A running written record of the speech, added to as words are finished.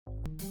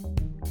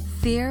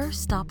Fear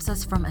stops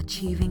us from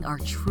achieving our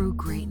true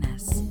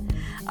greatness.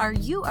 Are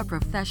you a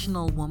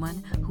professional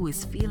woman who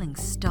is feeling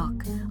stuck,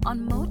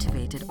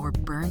 unmotivated, or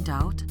burned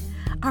out?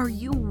 Are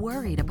you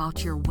worried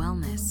about your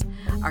wellness?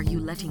 Are you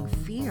letting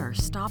fear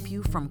stop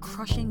you from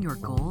crushing your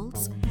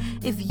goals?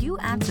 If you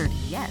answered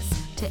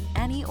yes to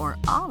any or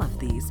all of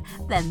these,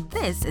 then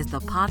this is the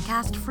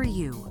podcast for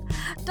you.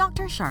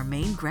 Dr.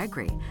 Charmaine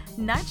Gregory,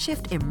 night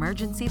shift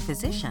emergency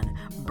physician,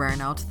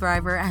 burnout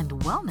thriver, and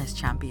wellness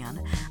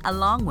champion,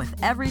 along with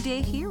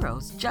everyday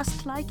heroes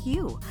just like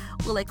you,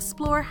 will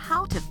explore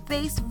how to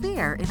face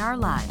fear in our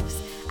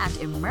lives and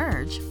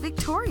emerge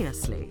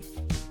victoriously.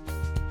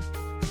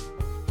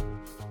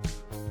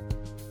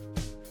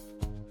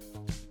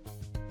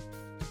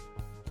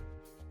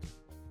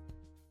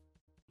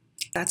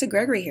 Dr.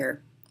 Gregory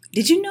here.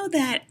 Did you know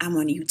that I'm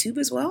on YouTube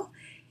as well?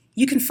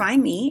 You can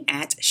find me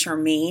at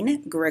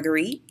Charmaine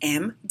Gregory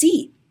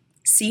MD.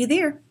 See you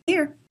there.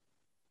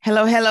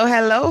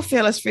 Hello,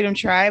 Fearless Freedom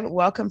Tribe.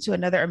 Welcome to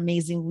another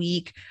amazing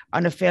week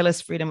on the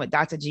Fearless Freedom with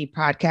Dr. G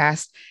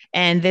podcast.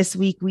 And this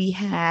week we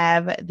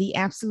have the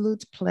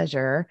absolute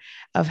pleasure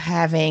of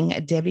having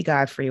Debbie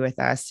Godfrey with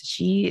us.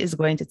 She is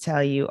going to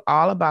tell you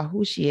all about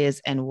who she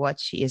is and what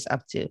she is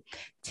up to.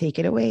 Take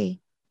it away.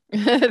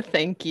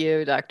 Thank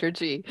you, Dr.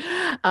 G.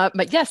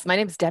 But yes, my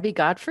name is Debbie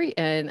Godfrey,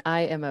 and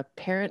I am a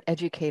parent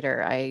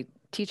educator. I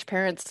teach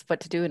parents what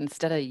to do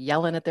instead of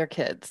yelling at their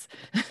kids.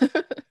 Oh,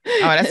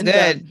 that's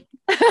good.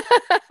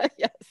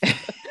 Yes.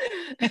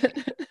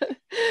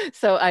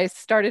 So I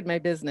started my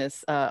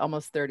business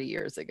almost 30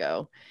 years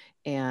ago,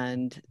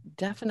 and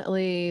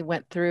definitely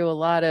went through a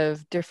lot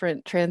of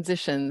different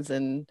transitions,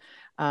 and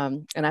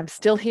I'm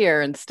still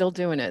here and still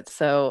doing it.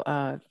 So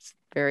it's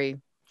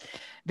very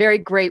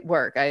great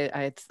work.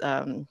 It's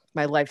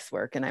my life's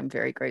work, and I'm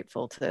very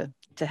grateful to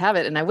have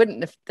it. And I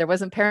wouldn't if there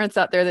wasn't parents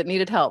out there that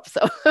needed help.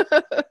 So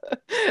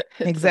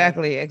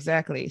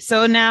Exactly.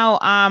 So now,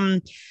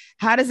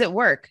 how does it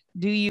work?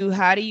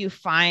 How do you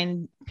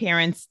find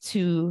parents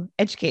to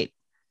educate?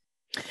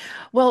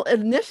 Well,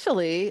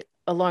 initially,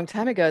 a long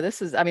time ago,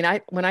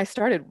 when I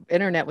started,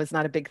 internet was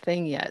not a big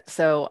thing yet.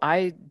 So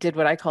I did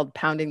what I called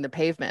pounding the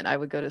pavement. I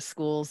would go to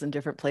schools in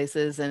different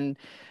places and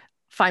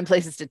find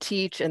places to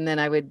teach, and then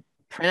I would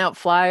print out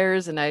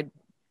flyers and I'd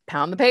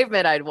pound the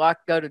pavement. I'd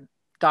go to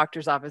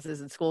doctor's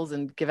offices and schools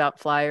and give out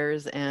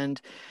flyers,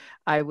 and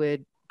I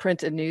would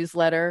print a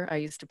newsletter. I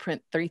used to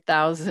print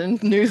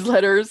 3,000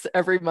 newsletters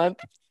every month,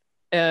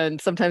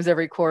 and sometimes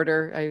every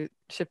quarter. I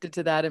shifted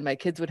to that, and my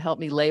kids would help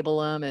me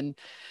label them and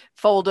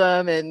fold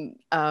them. And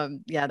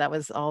that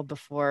was all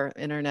before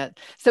internet.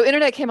 So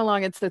internet came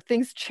along, and so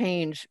things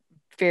changed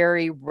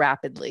very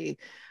rapidly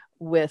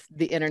with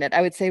the internet.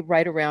 I would say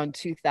right around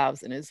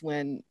 2000 is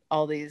when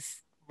all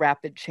these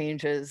rapid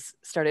changes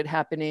started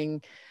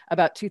happening.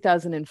 About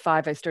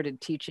 2005, I started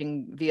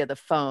teaching via the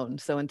phone.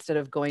 So instead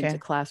of going to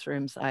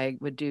classrooms, I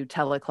would do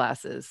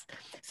teleclasses.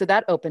 So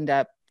that opened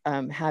up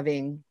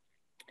having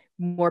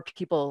more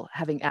people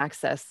having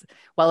access.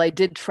 While I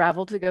did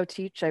travel to go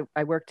teach,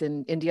 I worked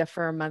in India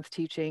for a month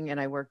teaching, and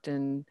I worked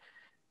in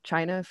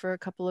China for a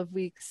couple of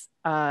weeks.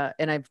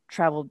 And I've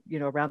traveled,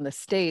 around the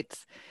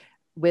States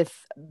with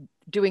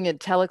doing it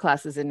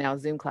teleclasses and now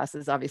Zoom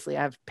classes. Obviously,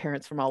 I have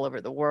parents from all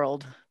over the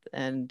world,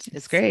 and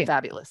it's great.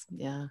 Fabulous.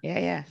 Yeah.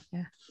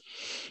 No,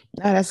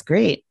 that's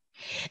great.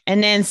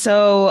 And then,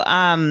 so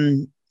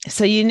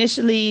you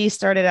initially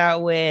started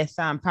out with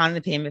pounding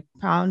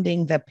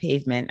the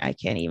pavement. I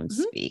can't even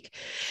speak.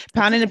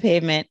 Pounding the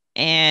pavement,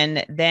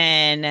 and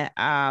then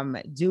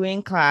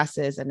doing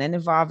classes, and then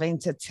evolving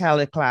to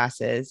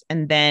teleclasses.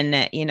 And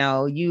then,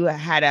 you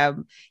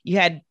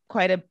had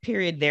quite a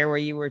period there where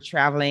you were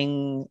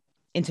traveling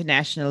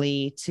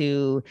internationally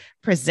to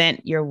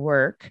present your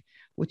work,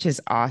 which is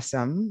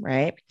awesome,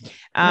 right?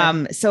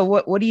 So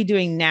what are you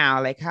doing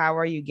now? Like, how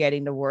are you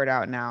getting the word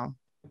out now?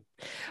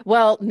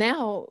 Well,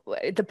 now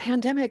the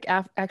pandemic,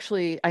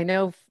 actually, I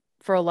know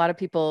for a lot of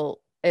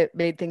people, it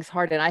made things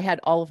hard, and I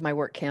had all of my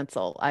work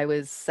cancel. I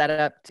was set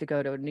up to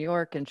go to New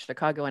York and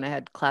Chicago, and I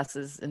had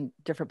classes in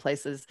different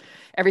places.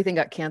 Everything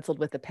got canceled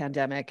with the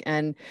pandemic.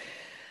 And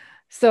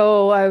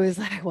so I was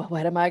like, well,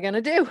 what am I going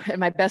to do? And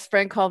my best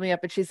friend called me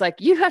up, and she's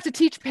like, you have to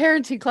teach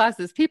parenting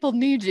classes. People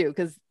need you,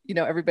 because,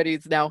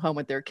 everybody's now home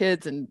with their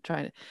kids and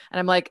and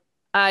I'm like,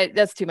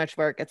 that's too much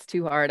work. It's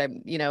too hard.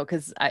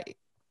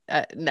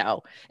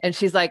 No. And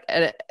she's like,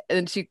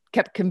 and she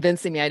kept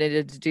convincing me I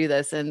needed to do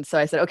this. And so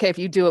I said, okay, if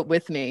you do it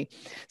with me.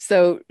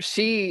 So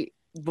she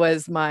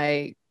was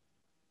my,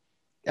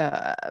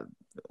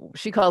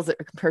 she calls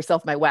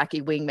herself my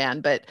wacky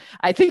wingman, but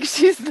I think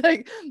she's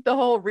like the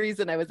whole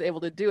reason I was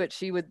able to do it.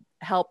 She would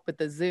help with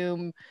the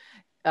Zoom,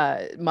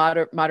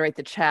 moderate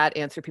the chat,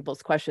 answer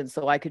people's questions,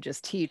 so I could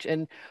just teach.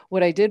 And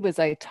what I did was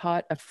I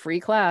taught a free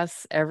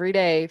class every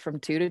day from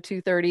 2 to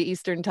 2:30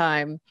 Eastern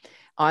time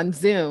on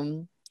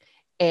Zoom.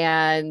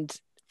 And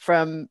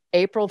from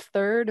April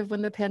 3rd of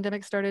when the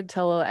pandemic started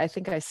till I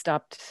think I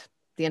stopped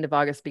the end of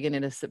August,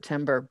 beginning of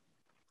September,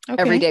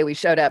 every day we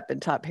showed up and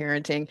taught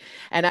parenting.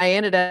 And I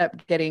ended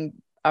up getting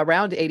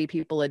around 80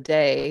 people a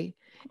day.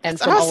 And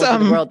from all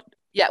over the world.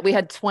 Yeah, we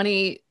had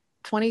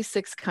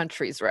 26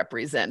 countries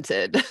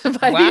represented by the end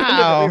of it. We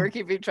Wow. were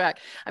keeping track.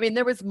 I mean,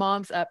 there was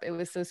moms up. It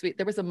was so sweet.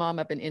 There was a mom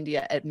up in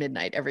India at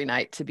midnight every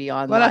night to be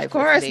on Well, of live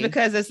with course, me.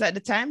 because it's at the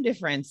time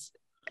difference.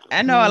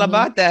 I know all Mhm.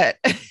 about that.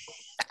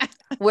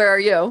 Where are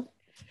you?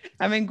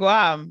 I'm in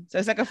Guam. So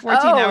it's like a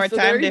 14 Oh, hour so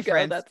there time you go.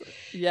 difference. That's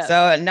yes.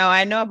 So no,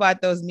 I know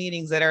about those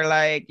meetings that are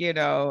like, you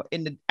know,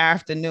 in the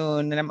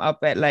afternoon and I'm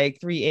up at like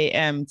 3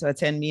 a.m. to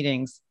attend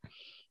meetings.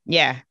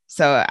 Yeah.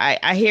 So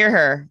I hear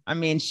her. I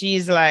mean,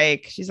 she's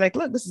like,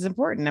 look, this is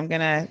important. I'm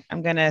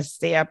gonna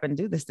stay up and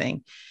do this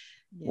thing.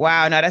 Yeah.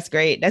 Wow, no, that's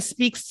great. That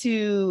speaks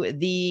to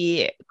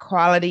the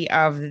quality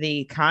of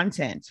the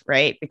content,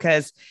 right?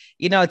 Because,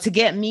 you know, to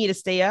get me to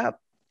stay up,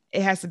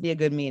 it has to be a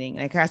good meeting.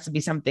 It has to be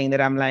something that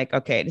I'm like,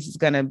 okay, this is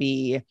going to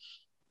be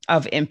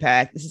of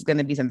impact. This is going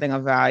to be something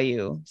of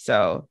value.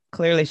 So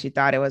clearly she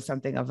thought it was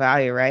something of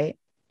value, right?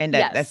 And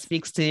that Yes.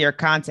 speaks to your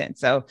content.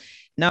 So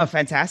no,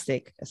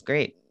 fantastic. That's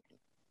great.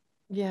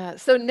 Yeah.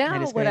 So That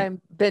now is what great. I've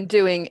been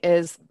doing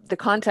is the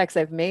contacts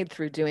I've made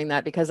through doing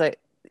that because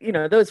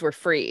those were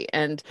free.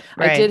 And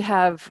I did Right.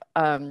 have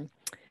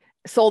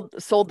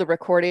sold the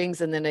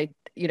recordings and then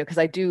because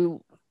I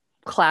do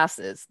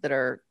classes that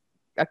are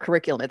a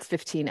curriculum, it's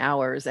 15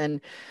 hours.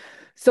 And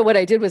so what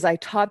I did was I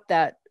taught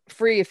that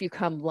free if you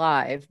come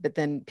live, but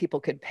then people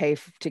could pay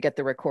to get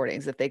the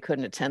recordings if they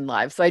couldn't attend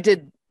live. So I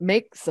did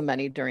make some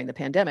money during the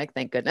pandemic,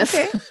 thank goodness,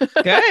 Okay.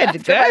 Good.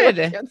 after my work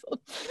Good. canceled.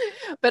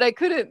 But I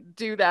couldn't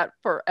do that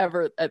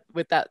forever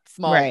with that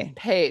small Right.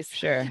 pace.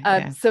 Sure.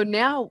 Yeah. So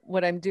now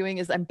what I'm doing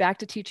is I'm back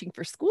to teaching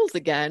for schools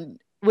again,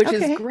 which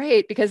is Okay.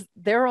 great because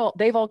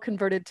they've all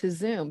converted to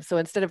Zoom. So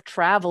instead of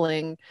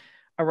traveling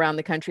around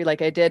the country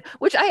like I did,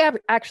 which I have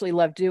actually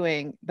love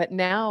doing, but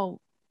now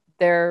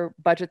their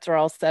budgets are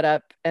all set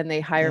up and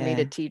they hire me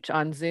to Yeah. teach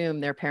on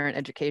Zoom their parent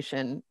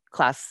education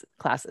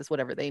classes,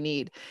 whatever they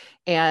need.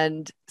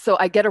 And so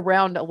I get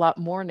around a lot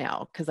more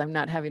now because I'm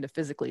not having to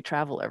physically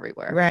travel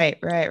everywhere. Right,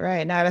 right,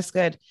 right. No, that's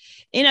good.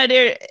 You know,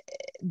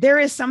 there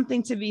is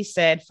something to be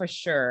said for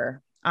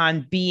sure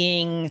on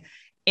being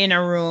in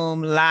a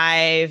room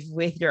live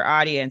with your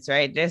audience,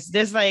 right?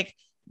 There's like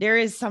there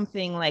is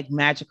something like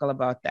magical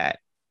about that.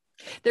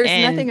 There's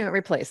nothing And that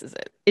replaces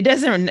it. it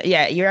doesn't,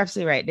 yeah, you're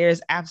absolutely right.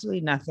 There's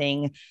absolutely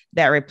nothing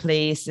that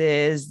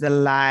replaces the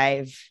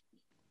live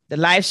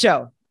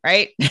show,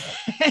 right?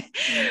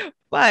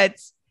 but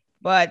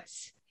but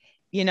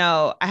you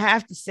know, I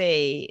have to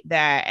say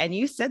that, and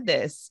you said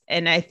this,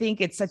 and I think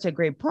it's such a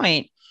great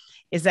point,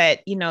 is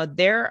that, you know,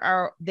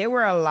 there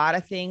were a lot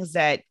of things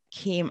that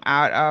came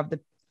out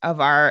of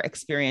our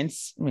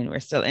experience. I mean, we're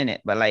still in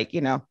it, but like,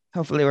 you know,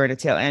 hopefully we're at the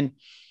tail end,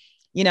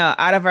 you know,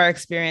 out of our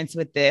experience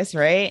with this,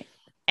 right?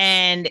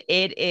 And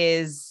it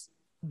is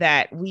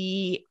that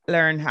we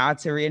learn how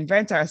to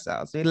reinvent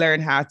ourselves. We learn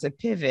how to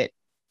pivot.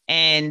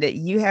 And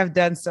you have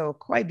done so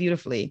quite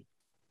beautifully.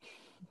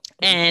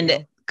 Thank And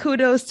you.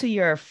 kudos to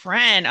your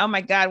friend. Oh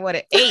my God, what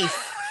an ace.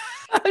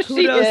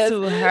 She Kudos is.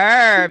 to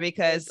her She is.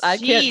 because I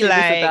can't she do this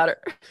like without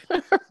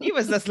her. he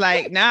was just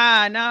like,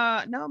 nah,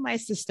 no, no, my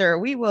sister,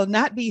 we will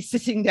not be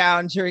sitting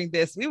down during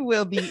this. We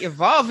will be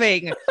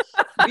evolving.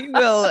 We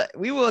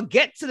will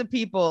get to the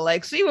people.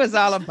 Like she was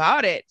all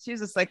about it. She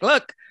was just like,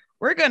 look,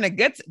 we're gonna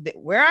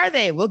where are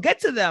they? We'll get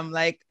to them.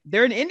 Like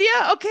they're in India.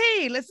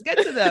 Okay, let's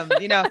get to them,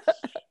 you know.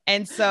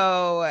 And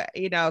so,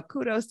 you know,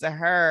 kudos to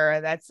her.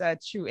 That's a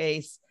true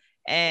ace.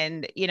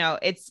 And you know,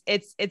 it's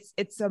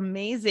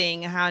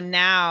amazing how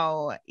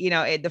now, you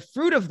know, the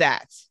fruit of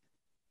that,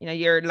 you know,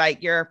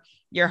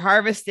 you're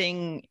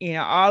harvesting, you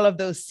know, all of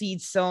those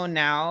seeds sown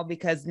now,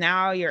 because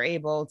now you're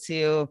able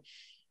to,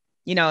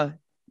 you know,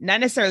 not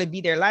necessarily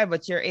be there live,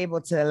 but you're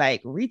able to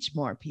like reach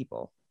more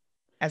people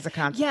as a Yeah,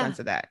 consequence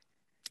of that.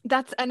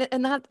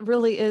 and that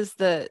really is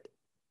the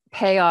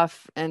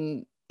payoff.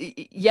 And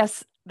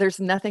yes,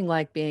 there's nothing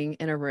like being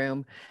in a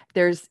room.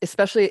 There's,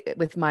 especially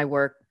with my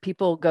work,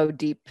 people go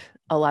deep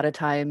a lot of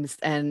times,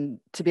 and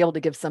to be able to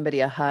give somebody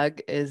a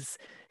hug is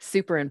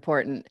super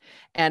important.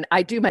 And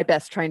I do my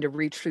best trying to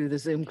reach through the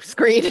Zoom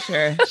screen.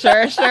 Sure,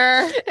 sure,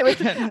 sure.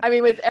 I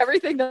mean, with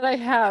everything that I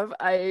have,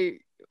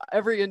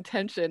 every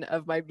intention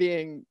of my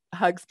being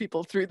hugs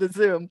people through the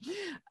Zoom.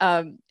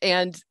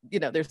 And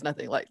there's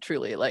nothing like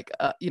truly like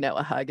a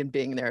hug and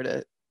being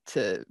there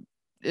to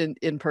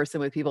in person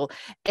with people.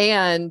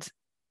 And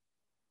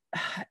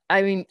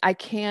I mean,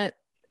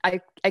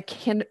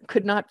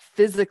 could not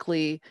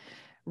physically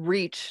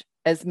reach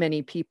as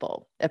many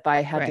people if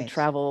I had to Right.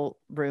 travel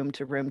room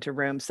to room to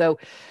room. So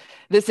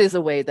this is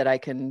a way that I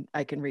can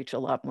reach a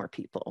lot more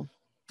people.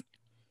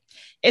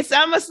 It's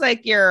almost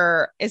like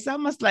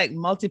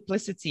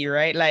multiplicity,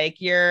 right? Like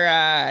you're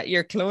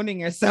cloning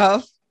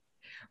yourself,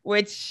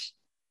 which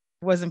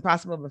was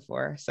impossible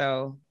before.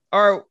 So,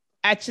 or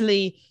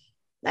actually,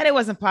 not it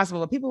wasn't possible,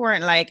 but people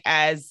weren't like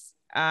as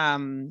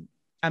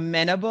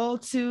amenable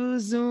to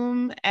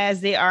Zoom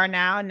as they are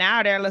now.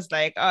 Now they're just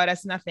like, oh,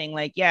 that's nothing.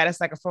 Like, yeah, that's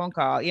like a phone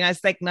call. You know,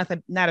 it's like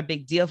nothing, not a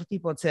big deal for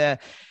people to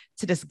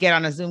just get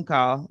on a Zoom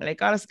call.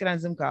 Like, oh, let's get on a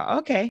Zoom call.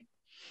 Okay.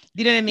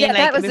 You know what I mean? Yeah,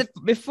 that Like was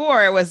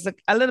before it was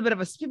a little bit of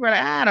a, people were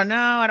like, I don't know,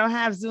 I don't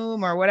have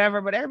Zoom or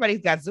whatever, but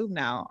everybody's got Zoom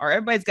now, or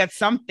everybody's got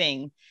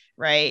something,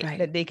 right, right.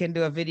 that they can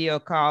do a video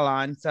call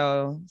on.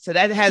 So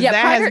that Yeah,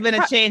 has been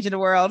a change in the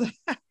world.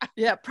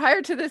 Yeah,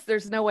 prior to this,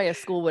 there's no way a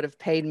school would have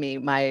paid me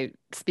my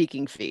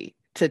speaking fee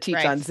to teach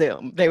Right. on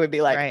Zoom. They would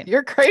be like, Right.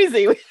 "You're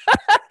crazy."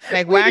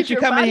 Like, We why need aren't you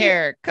your coming money.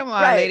 here? Come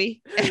on, Right.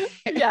 lady.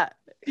 Yeah.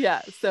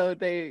 Yeah. So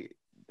they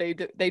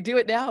do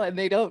it now and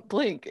they don't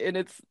blink. And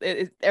it's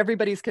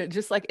everybody's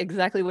just like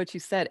exactly what you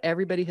said.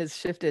 Everybody has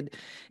shifted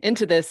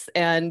into this,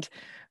 and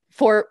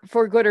for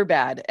good or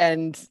bad.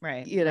 And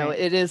Right. you know, Right.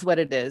 it is what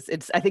it is.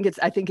 I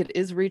think it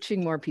is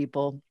reaching more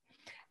people,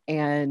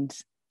 and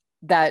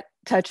that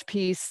touch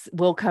piece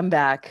will come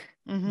back.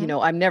 Mhm. You know,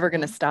 I'm never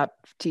going to stop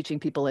teaching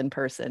people in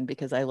person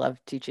because I love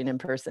teaching in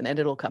person, and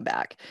it'll come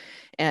back.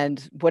 And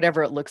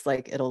whatever it looks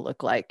like, it'll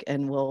look like,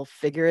 and we'll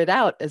figure it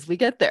out as we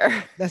get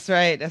there. That's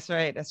right. That's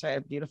right. That's right.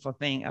 A beautiful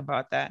thing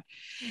about that.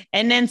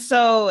 And then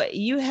so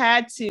you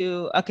had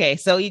to, okay,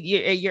 so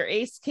your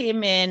ace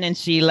came in and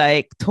she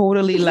like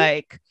totally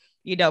like,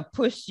 you know,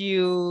 pushed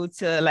you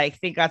to like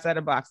think outside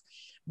the box.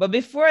 But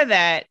before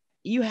that,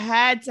 you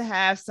had to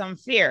have some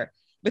fear,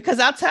 because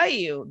I'll tell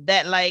you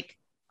that like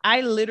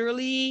I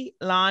literally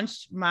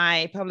launched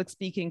my public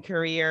speaking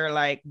career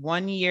like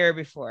 1 year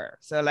before.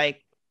 So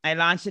like I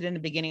launched it in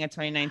the beginning of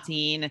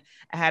 2019.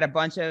 I had a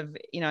bunch of,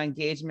 you know,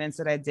 engagements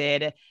that I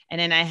did.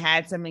 And then I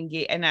had some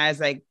and I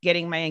was like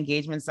getting my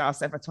engagements all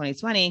set for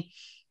 2020.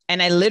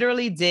 And I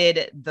literally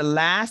did, the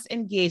last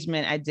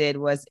engagement I did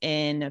was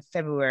in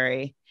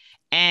February.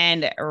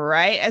 And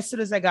right as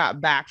soon as I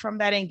got back from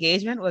that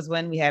engagement was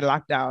when we had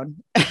lockdown.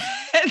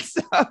 And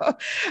so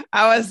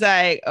I was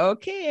like,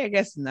 okay, I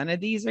guess none of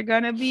these are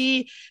going to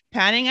be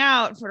panning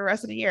out for the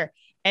rest of the year.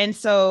 And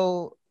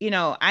so, you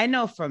know, I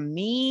know for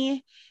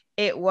me,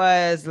 it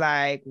was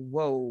like,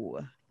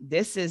 whoa,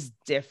 this is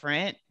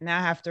different. Now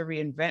I have to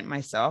reinvent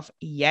myself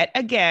yet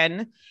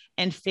again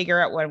and figure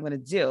out what I'm going to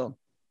do.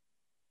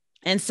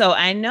 And so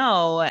I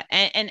know,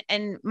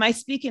 and my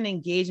speaking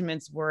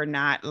engagements were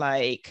not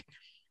like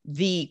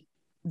the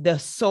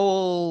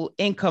sole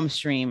income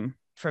stream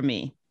for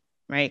me,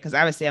 right? Because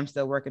obviously I'm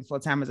still working full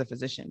time as a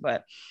physician,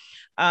 but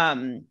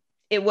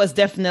it was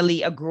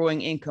definitely a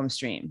growing income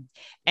stream.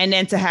 And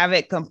then to have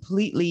it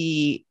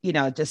completely, you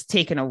know, just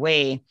taken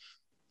away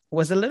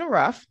was a little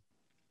rough.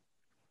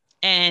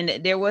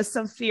 And there was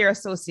some fear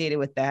associated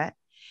with that.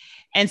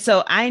 And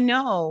so I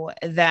know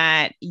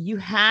that you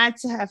had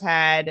to have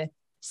had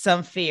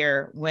some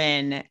fear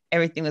when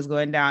everything was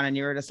going down and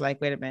you were just like,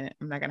 wait a minute,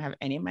 I'm not going to have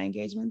any of my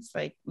engagements.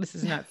 Like, this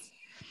is nuts.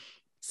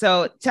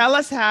 So tell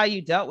us how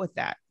you dealt with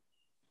that.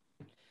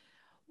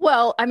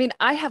 Well, I mean,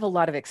 I have a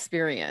lot of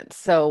experience.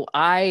 So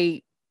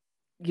I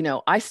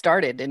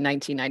started in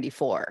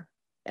 1994.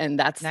 And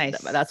that's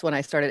when I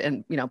started.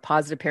 And, you know,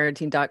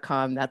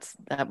 positiveparenting.com, that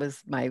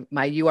was my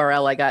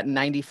URL I got in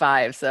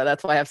 95. So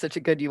that's why I have such a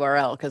good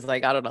URL, because I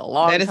got it a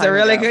long time ago. That is a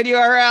really good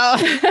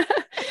URL.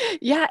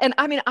 Yeah. And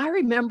I mean, I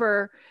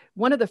remember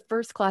one of the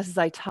first classes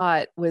I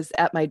taught was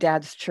at my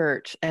dad's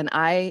church. And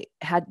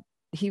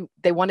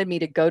they wanted me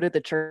to go to the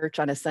church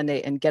on a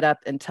Sunday and get up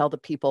and tell the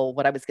people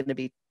what I was going to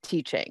be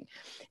teaching.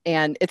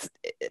 And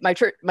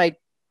my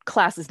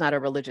class is not a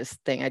religious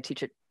thing. I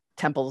teach at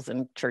temples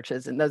and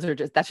churches, and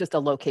that's just a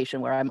location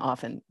where I'm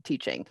often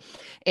teaching.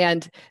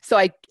 And so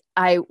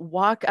I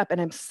walk up and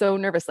I'm so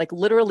nervous. Like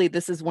literally,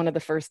 this is one of the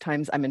first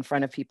times I'm in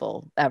front of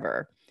people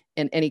ever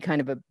in any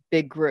kind of a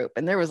big group.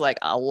 And there was like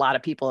a lot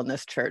of people in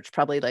this church,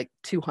 probably like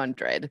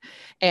 200.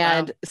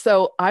 And wow.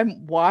 So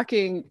I'm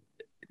walking,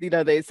 you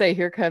know, they say,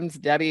 here comes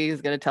Debbie,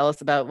 who's going to tell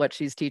us about what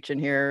she's teaching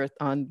here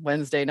on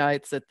Wednesday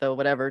nights at the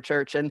whatever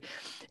church. And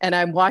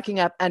I'm walking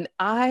up and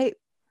I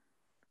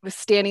was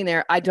standing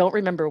there. I don't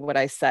remember what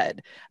I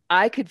said.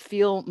 I could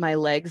feel my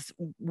legs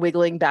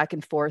wiggling back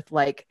and forth,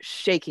 like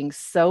shaking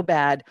so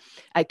bad.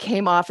 I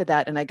came off of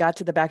that and I got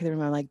to the back of the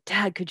room. I'm like,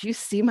 Dad, could you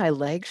see my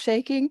legs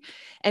shaking?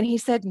 And he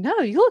said, no,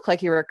 you look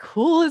like you were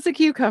cool as a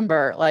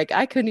cucumber. Like,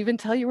 I couldn't even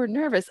tell you were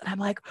nervous. And I'm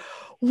like,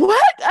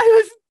 what?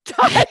 I was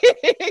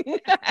dying.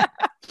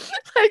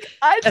 Like,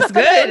 That's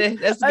good.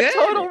 That's a good.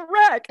 Total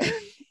wreck.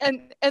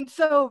 And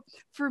so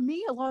for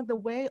me, along the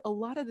way, a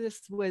lot of this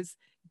was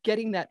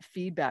getting that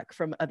feedback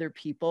from other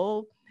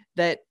people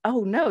that,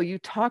 oh no, you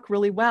talk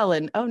really well.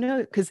 And oh no,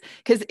 because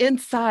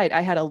inside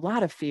I had a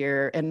lot of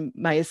fear and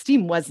my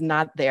esteem was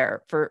not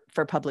there for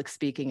public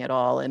speaking at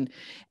all.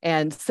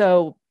 And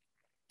so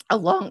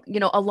along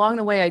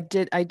the way, I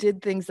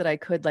did things that I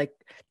could, like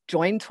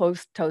join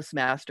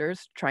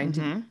Toastmasters, trying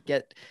to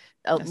get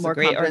That's more a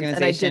great confidence.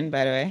 organization, And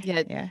I did, by the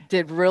way. Yeah,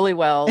 did really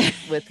well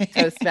with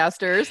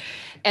Toastmasters.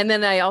 And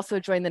then I also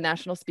joined the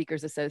National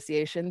Speakers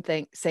Association.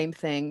 Same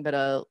thing, but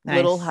a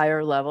little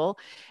higher level,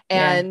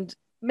 and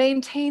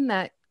maintain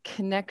that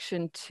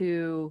connection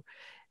to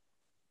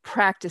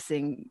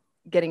practicing,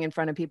 getting in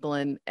front of people,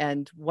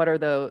 and what are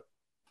the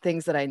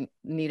things that I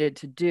needed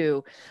to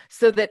do,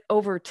 so that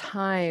over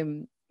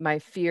time my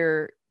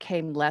fear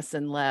came less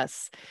and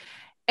less.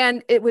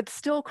 And it would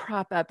still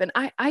crop up. And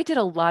I did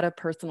a lot of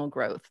personal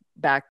growth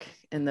back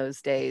in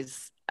those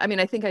days. I mean,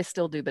 I think I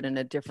still do, but in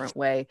a different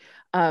way.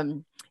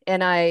 And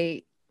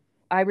I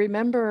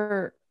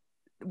remember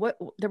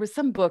there was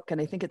some book,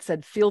 and I think it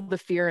said, feel the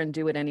fear and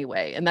do it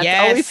anyway. And that's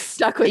always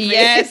stuck with me.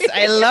 Yes.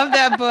 I love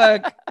that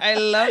book. I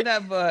love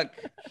that book.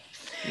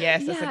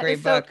 Yes. That's a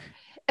great book.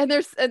 And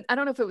I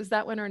don't know if it was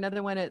that one or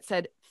another one. It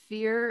said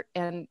fear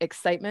and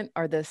excitement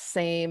are the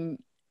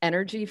same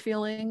energy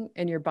feeling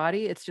in your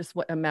body. It's just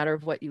a matter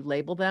of what you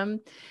label them.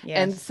 Yes.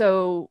 And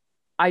so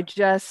I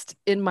just,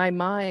 in my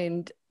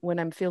mind, when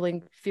I'm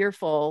feeling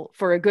fearful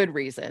for a good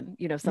reason,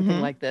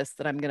 something like this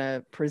that I'm going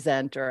to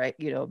present, or I,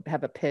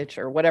 have a pitch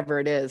or whatever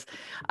it is,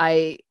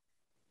 I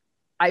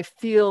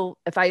feel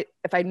if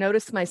I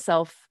notice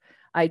myself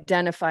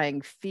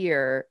identifying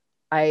fear,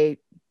 I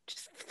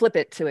just flip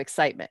it to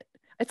excitement.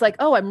 It's like,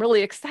 oh, I'm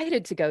really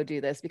excited to go do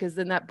this, because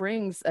then that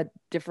brings a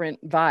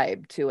different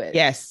vibe to it.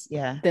 Yes.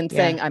 Yeah. Than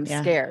saying I'm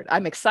scared.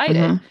 I'm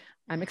excited.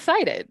 I'm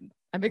excited.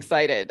 I'm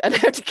excited. And I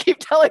have to keep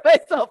telling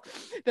myself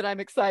that I'm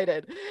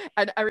excited.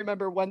 And I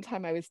remember one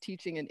time I was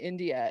teaching in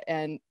India,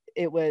 and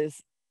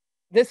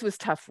this was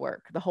tough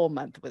work. The whole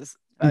month was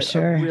a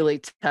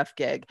really tough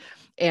gig.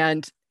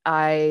 And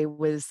I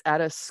was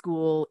at a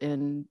school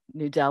in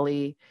New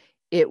Delhi.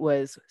 It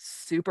was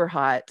super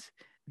hot.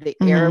 The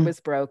air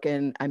was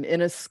broken. I'm in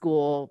a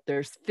school.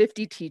 There's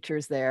 50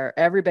 teachers there.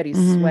 Everybody's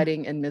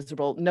sweating and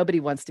miserable. Nobody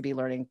wants to be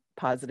learning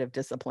positive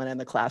discipline in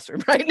the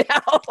classroom right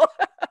now.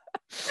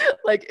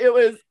 Like, it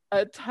was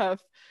a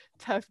tough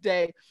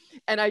day.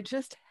 And I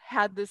just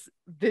had this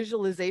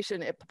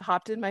visualization. It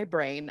popped in my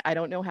brain. I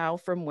don't know how,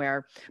 from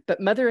where, but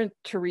Mother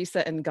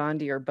Teresa and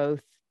Gandhi are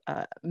both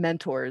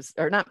mentors,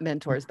 or not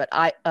mentors, but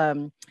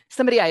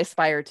somebody I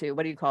aspire to.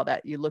 What do you call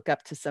that? You look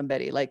up to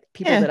somebody, like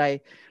people that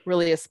I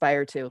really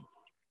aspire to.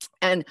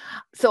 And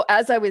so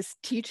as I was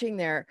teaching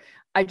there,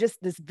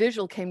 this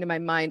visual came to my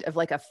mind of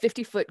like a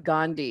 50-foot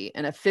Gandhi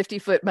and a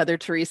 50-foot Mother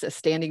Teresa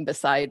standing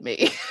beside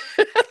me.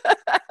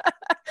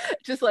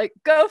 Just like,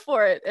 go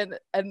for it.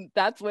 And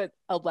that's what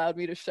allowed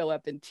me to show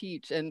up and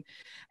teach. And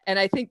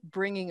I think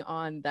bringing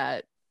on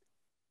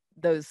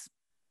those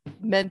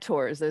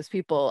mentors, those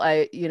people,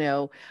 I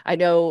know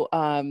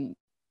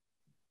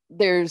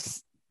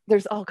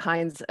there's all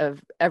kinds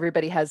of,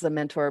 everybody has a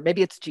mentor.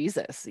 Maybe it's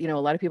Jesus, a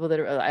lot of people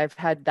I've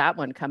had that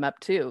one come up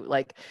too,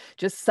 like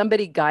just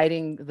somebody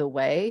guiding the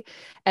way.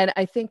 And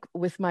I think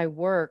with my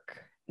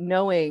work,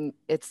 knowing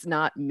it's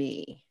not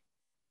me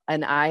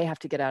and I have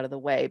to get out of the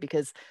way,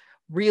 because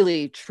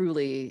really,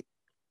 truly,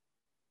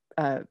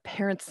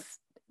 parents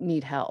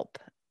need help.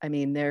 I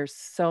mean, there's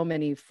so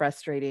many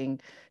frustrating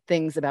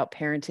things about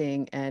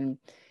parenting,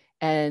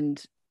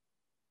 and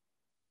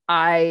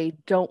I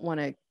don't want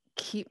to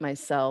keep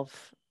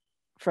myself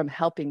from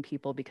helping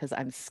people because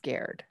I'm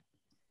scared.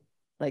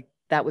 Like,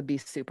 that would be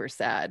super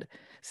sad.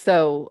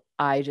 So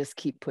I just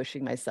keep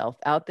pushing myself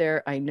out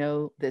there. I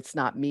know that's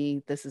not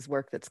me. This is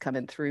work that's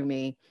coming through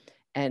me.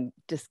 And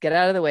just get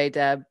out of the way,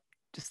 Deb.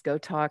 Just go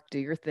talk, do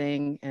your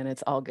thing, and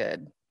it's all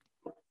good.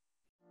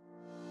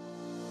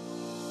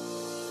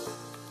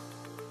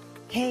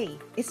 Hey,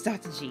 it's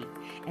Dr. G,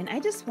 and I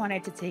just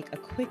wanted to take a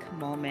quick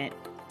moment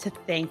to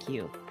thank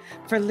you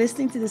for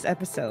listening to this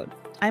episode.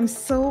 I'm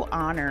so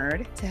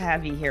honored to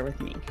have you here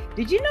with me.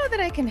 Did you know that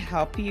I can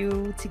help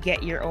you to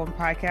get your own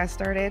podcast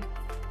started?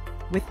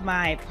 With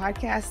my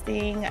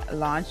podcasting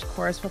launch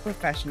course for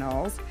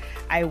professionals,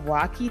 I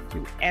walk you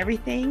through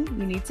everything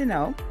you need to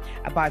know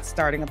about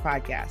starting a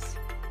podcast.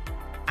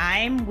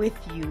 I'm with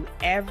you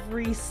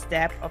every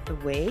step of the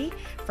way,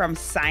 from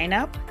sign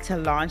up to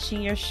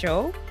launching your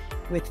show,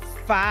 with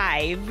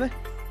 5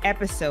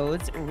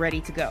 episodes ready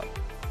to go.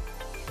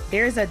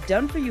 There's a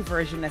done for you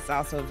version that's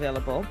also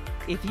available.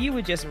 If you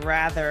would just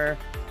rather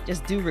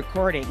just do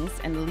recordings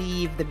and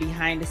leave the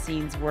behind the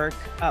scenes work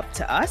up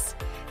to us,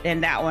 then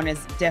that one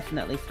is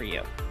definitely for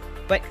you.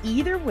 But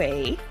either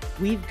way,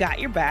 we've got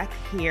your back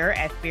here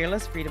at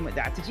Fearless Freedom with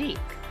Dr. G.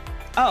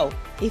 Oh,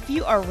 if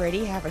you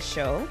already have a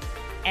show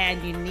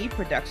and you need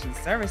production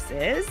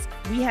services,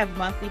 we have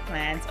monthly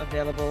plans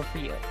available for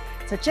you.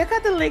 So check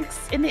out the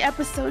links in the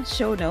episode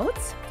show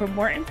notes for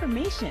more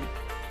information.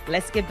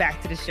 Let's get back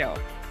to the show.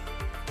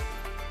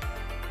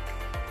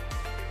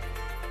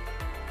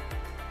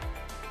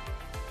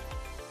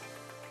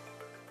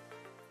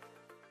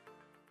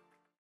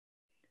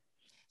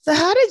 So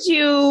how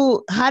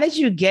did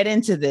you get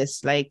into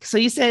this? Like, so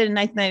you said in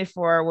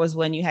 1994 was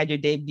when you had your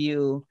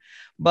debut,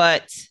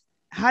 but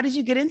how did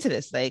you get into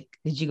this? Like,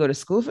 did you go to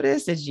school for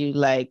this? Did you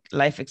like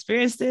life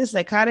experience this?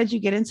 Like, how did you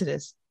get into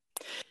this?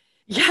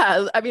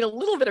 Yeah, I mean, a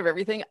little bit of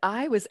everything.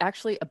 I was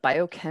actually a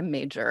biochem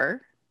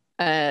major.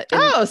 So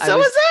was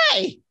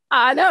I.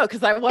 I know,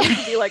 because I wanted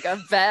to be like a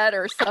vet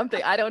or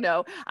something. I don't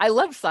know. I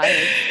love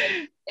science.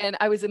 And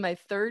I was in my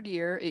 3rd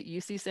year at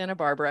UC Santa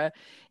Barbara.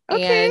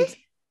 Okay. And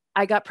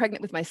I got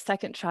pregnant with my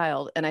 2nd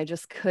child, and I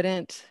just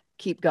couldn't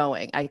keep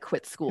going. I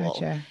quit school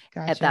Gotcha.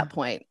 at that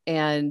point.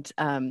 And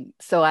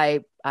so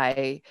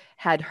I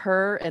had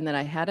her, and then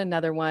I had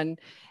another one.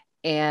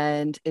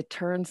 And it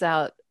turns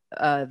out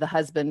the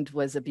husband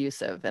was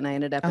abusive, and I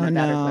ended up in Oh a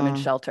battered women's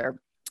no. shelter. Oh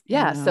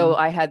Yeah. So no.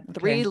 I had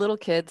three Okay. little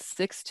kids,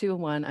 6, 2, and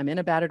 1. I'm in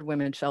a battered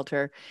women's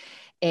shelter.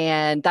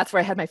 And that's where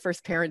I had my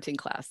first parenting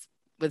class.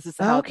 Was this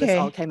how this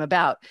all Okay. came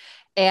about?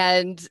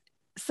 And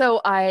so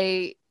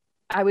I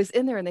was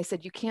in there and they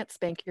said, you can't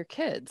spank your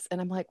kids. And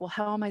I'm like, well,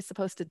 how am I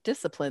supposed to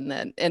discipline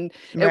then? And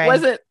it Right.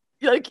 wasn't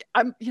like,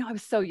 I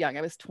was so young.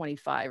 I was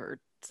 25 or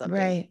something.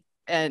 Right.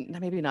 And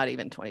maybe not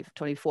even 20,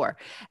 24.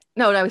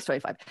 No, I was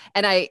 25.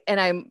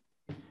 I'm,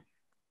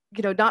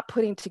 not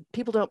putting to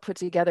people don't put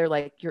together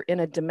like you're in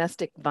a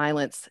domestic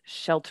violence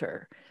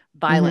shelter, Mm-hmm.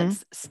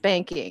 violence,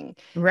 spanking.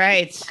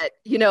 Right. It's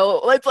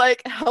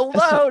like, So,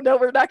 hello, no,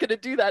 we're not going to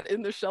do that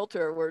in the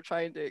shelter. We're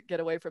trying to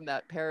get away from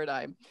that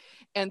paradigm.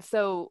 And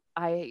so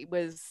I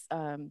was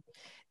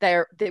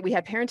there. We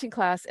had parenting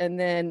class, and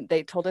then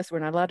they told us we're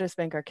not allowed to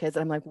spank our kids.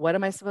 And I'm like, what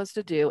am I supposed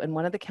to do? And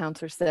one of the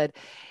counselors said,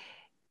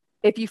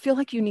 if you feel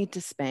like you need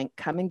to spank,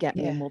 come and get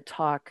me and yeah. we'll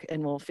talk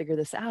and we'll figure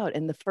this out.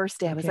 And the first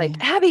day I was like,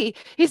 Okay. Abby,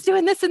 he's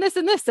doing this and this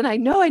and this. And I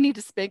know I need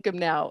to spank him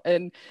now.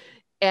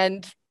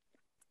 And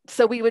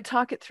so we would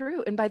talk it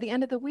through. And by the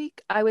end of the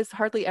week, I was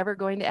hardly ever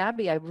going to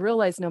Abby. I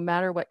realized no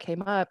matter what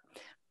came up,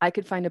 I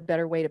could find a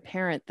better way to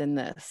parent than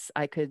this.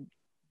 I could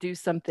do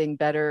something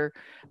better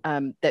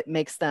that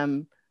makes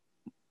them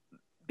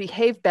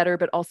behave better,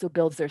 but also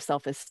builds their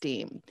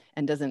self-esteem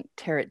and doesn't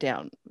tear it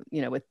down,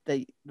 with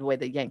the way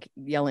the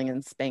yelling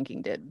and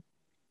spanking did.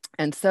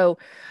 And so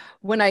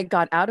when I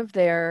got out of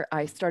there,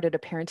 I started a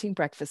parenting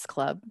breakfast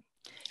club,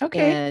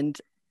 Okay. and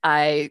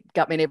I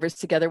got my neighbors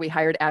together. We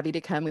hired Abby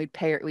to come.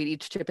 We'd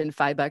each chip in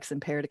 $5 and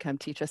pay her to come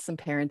teach us some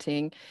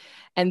parenting.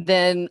 And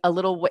then a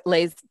little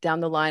ways down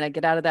the line, I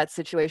get out of that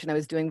situation. I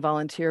was doing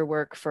volunteer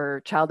work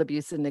for child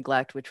abuse and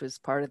neglect, which was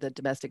part of the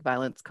Domestic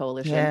Violence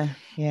Coalition. Yeah.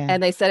 Yeah.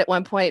 And they said at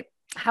one point,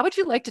 how would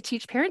you like to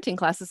teach parenting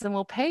classes and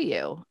we'll pay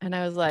you? And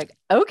I was like,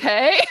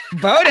 okay.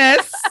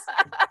 Bonus.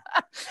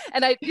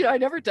 And I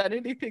never done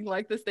anything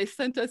like this. They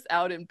sent us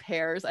out in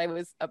pairs. I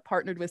was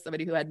partnered with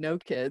somebody who had no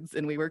kids,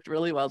 and we worked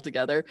really well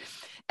together.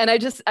 And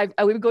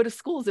I would go to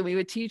schools and we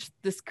would teach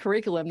this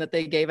curriculum that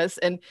they gave us.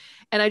 And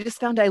I just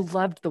found I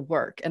loved the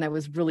work and I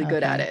was really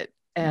good at Okay. it.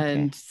 Okay.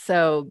 And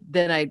so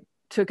then I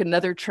took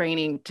another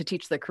training to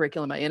teach the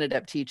curriculum I ended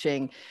up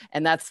teaching.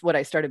 And that's what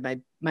I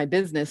started my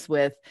business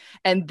with.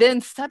 And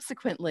then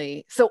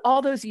subsequently, so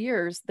all those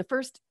years, the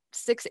first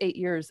 6, 8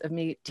 years of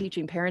me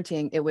teaching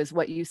parenting, it was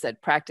what you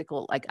said,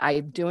 practical. Like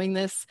I'm doing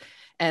this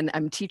and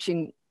I'm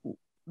teaching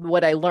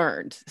what I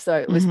learned. So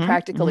it was Mm-hmm.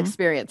 practical Mm-hmm.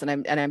 experience,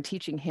 and I'm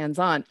teaching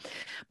hands-on.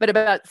 But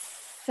about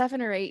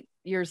 7 or 8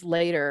 years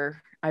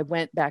later, I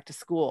went back to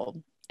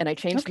school and I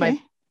changed my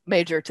Okay.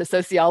 major to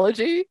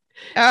sociology.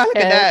 Oh, look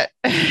And at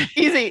that.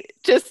 easy,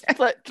 just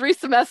 3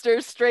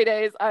 semesters, straight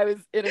A's. I was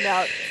in and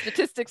out,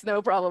 statistics,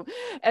 no problem.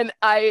 And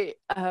I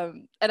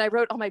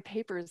wrote all my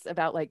papers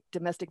about like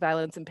domestic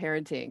violence and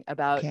parenting,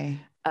 about Okay.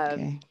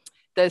 um,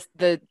 Okay.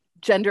 the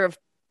gender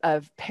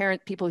of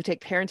people who take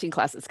parenting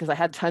classes, because I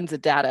had tons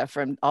of data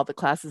from all the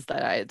classes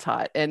that I had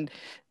taught. And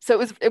so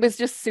it was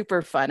just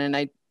super fun.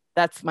 And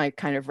that's my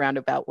kind of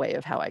roundabout way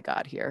of how I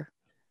got here.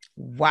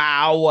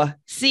 Wow.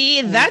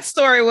 See, that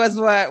story was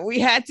what we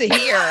had to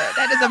hear.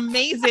 That is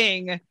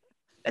amazing.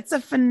 That's a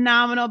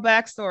phenomenal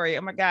backstory.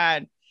 Oh my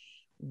God.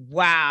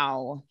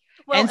 Wow.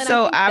 Well, And and I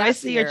so think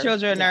obviously your that's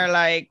children yeah. are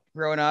like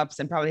grown ups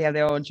and probably have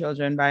their own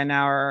children by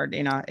now, or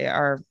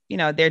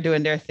they're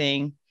doing their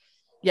thing.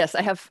 Yes,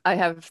 I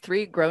have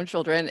 3 grown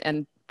children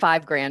and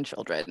 5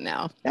 grandchildren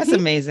now. That's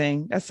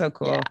amazing. That's so Yeah.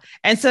 cool.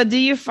 And so do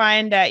you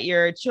find that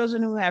your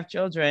children who have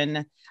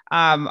children,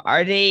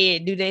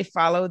 do they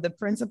follow the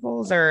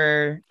principles,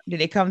 or do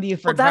they come to you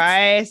for Well, that's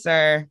advice,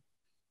 or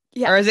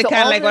yeah. is it So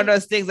kind of all like one of the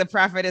those things, the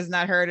prophet is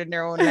not heard in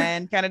their own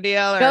land kind of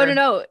deal? Or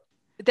no.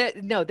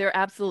 No, they're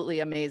absolutely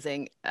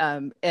amazing.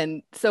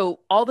 And so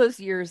all those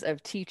years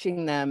of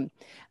teaching them,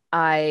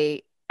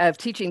 of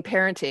teaching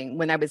parenting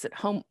when I was at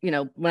home,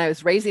 when I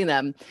was raising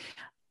them,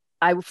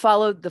 I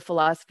followed the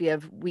philosophy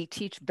of we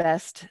teach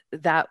best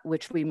that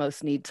which we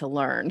most need to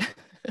learn.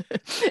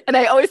 And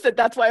I always said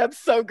that's why I'm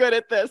so good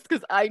at this,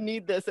 because I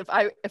need this. If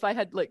I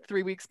had like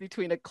 3 weeks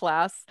between a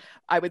class,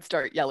 I would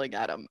start yelling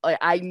at them. Like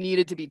I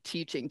needed to be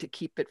teaching to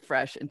keep it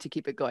fresh and to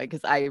keep it going,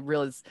 because I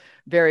was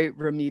very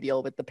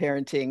remedial with the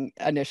parenting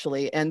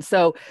initially. And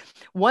so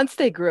once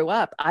they grew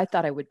up, I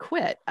thought I would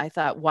quit. I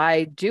thought,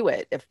 why do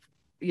it if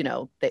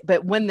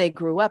but when they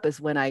grew up is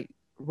when I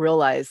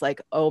realized,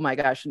 like, oh my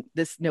gosh,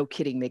 this, no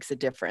kidding, makes a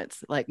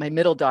difference. Like my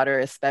middle daughter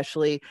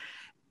especially,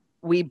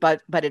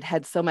 but it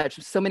had so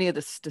many of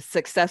the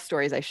success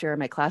stories I share in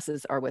my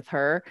classes are with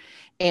her,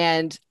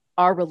 and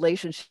our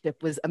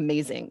relationship was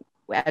amazing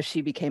as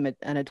she became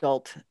an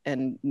adult,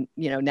 and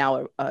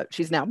now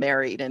she's now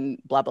married and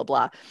blah blah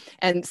blah.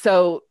 And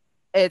so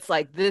it's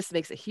like, this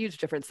makes a huge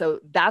difference. So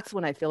that's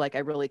when I feel like I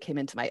really came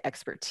into my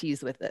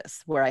expertise with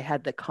this, where I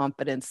had the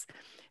confidence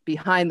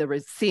behind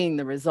seeing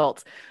the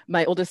results.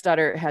 My oldest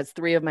daughter has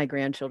 3 of my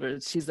grandchildren.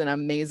 She's an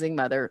amazing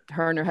mother.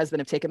 Her and her husband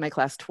have taken my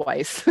class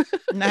twice.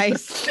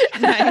 Nice.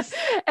 Nice.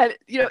 And,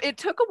 it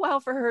took a while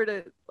for her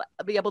to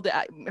be able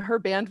to, her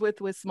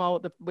bandwidth was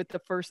small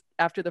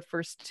after the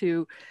first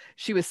 2,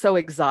 she was so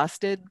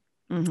exhausted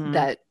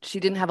that she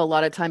didn't have a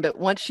lot of time. But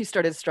once she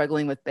started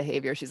struggling with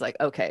behavior, she's like,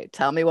 okay,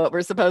 tell me what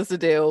we're supposed to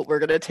do. We're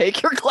going to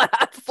take your class.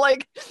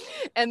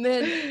 And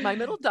then my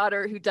middle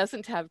daughter, who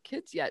doesn't have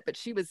kids yet, but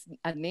she was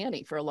a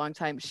nanny for a long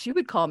time, she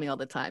would call me all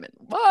the time and,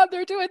 Mom,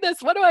 they're doing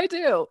this. What do I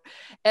do?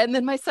 And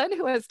then my son,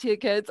 who has 2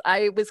 kids,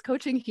 I was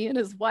coaching he and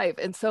his wife.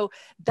 And so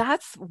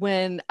that's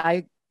when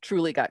I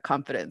truly got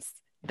confidence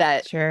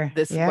that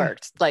this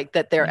worked, like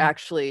that they're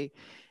actually,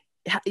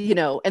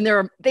 and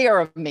they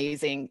are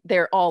amazing.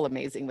 They're all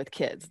amazing with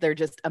kids. They're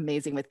just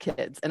amazing with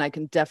kids. And I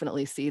can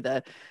definitely see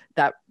that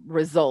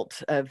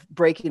result of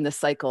breaking the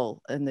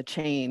cycle and the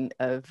chain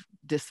of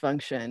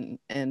dysfunction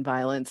and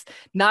violence.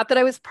 Not that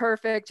I was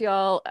perfect,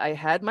 y'all. I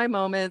had my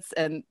moments,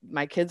 and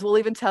my kids will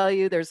even tell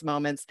you there's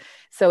moments.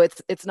 So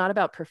it's not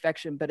about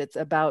perfection, but it's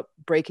about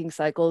breaking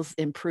cycles,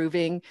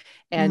 improving,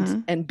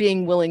 and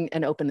being willing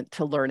and open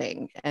to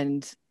learning,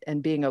 and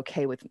being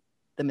okay with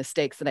the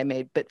mistakes that I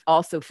made, but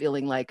also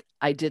feeling like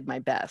I did my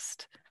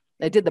best.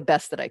 I did the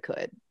best that I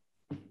could.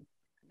 Oh,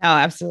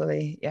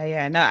 absolutely.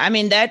 Yeah. No, I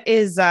mean, that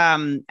is,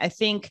 I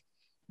think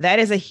that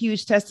is a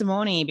huge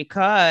testimony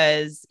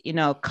because,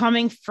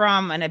 coming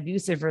from an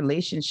abusive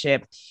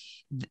relationship,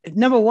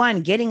 number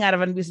one, getting out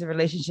of an abusive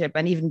relationship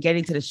and even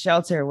getting to the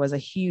shelter was a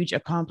huge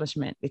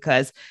accomplishment,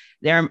 because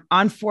there are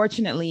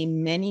unfortunately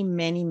many,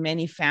 many,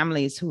 many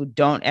families who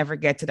don't ever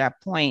get to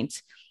that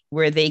point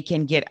where they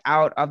can get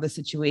out of the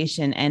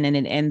situation. And then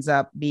it ends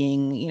up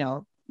being,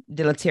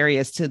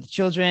 deleterious to the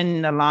children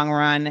in the long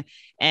run,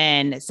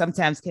 and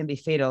sometimes can be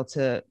fatal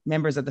to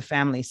members of the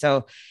family.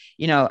 So,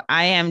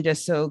 I am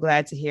just so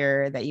glad to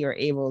hear that you're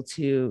able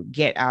to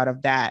get out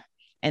of that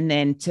and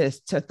then to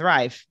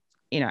thrive,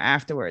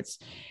 afterwards.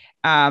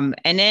 And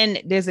then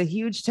there's a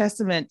huge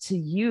testament to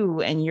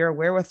you and your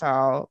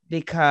wherewithal,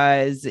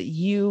 because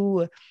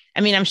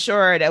I'm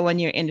sure that when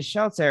you're in the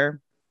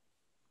shelter,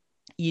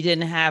 you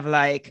didn't have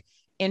like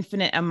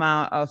infinite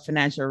amount of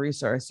financial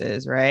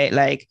resources, right?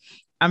 Like,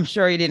 I'm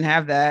sure you didn't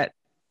have that,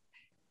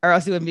 or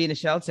else you wouldn't be in a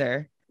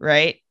shelter,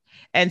 right?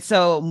 And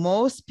so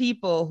most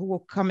people who are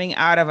coming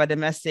out of a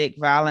domestic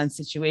violence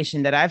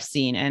situation that I've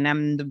seen, and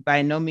I'm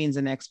by no means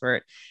an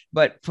expert,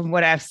 but from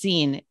what I've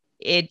seen,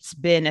 it's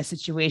been a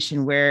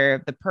situation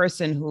where the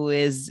person who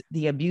is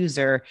the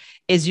abuser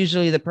is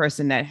usually the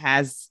person that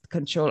has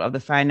control of the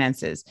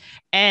finances.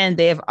 And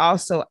they have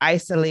also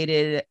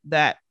isolated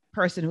that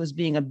person who's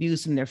being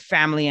abused from their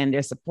family and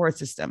their support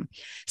system.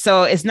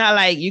 So it's not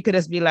like you could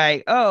just be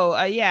like,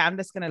 yeah, I'm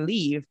just going to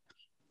leave.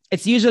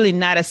 It's usually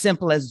not as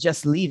simple as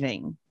just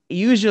leaving.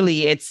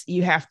 Usually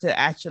you have to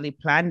actually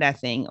plan that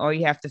thing, or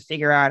you have to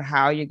figure out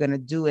how you're going to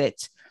do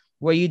it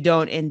where you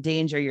don't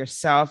endanger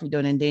yourself, you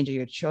don't endanger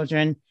your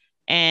children,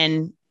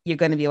 and you're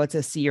going to be able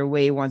to see your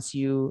way once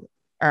you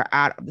are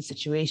out of the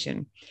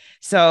situation.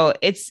 So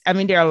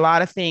there are a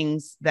lot of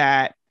things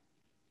that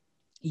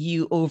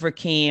you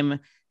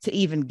overcame to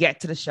even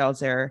get to the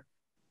shelter.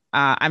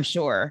 I'm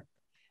sure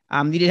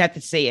you didn't have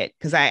to say it,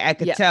 because I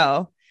could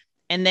tell.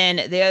 And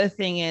then the other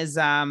thing is,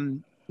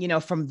 from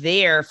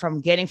there,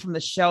 from getting from the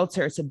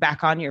shelter to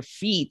back on your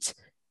feet,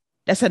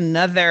 that's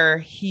another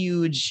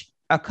huge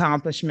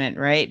accomplishment,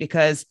 right?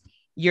 Because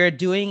you're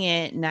doing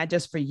it not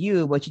just for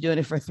you, but you're doing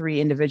it for 3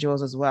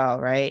 individuals as well,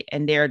 right?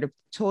 And they're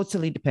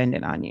totally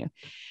dependent on you.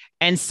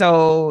 And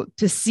so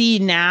to see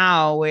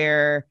now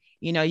where,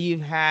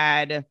 you've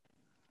had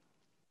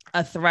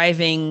a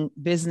thriving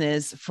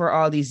business for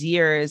all these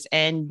years,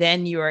 and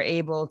then you are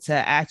able to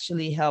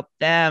actually help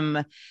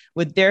them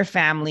with their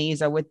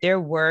families or with their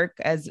work,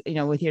 as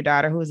with your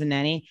daughter who's a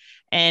nanny,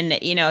 and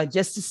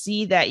just to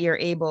see that you're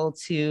able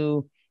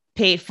to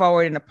pay it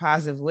forward in a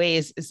positive way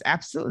is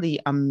absolutely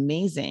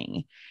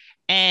amazing.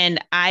 And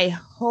I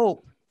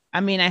hope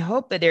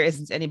that there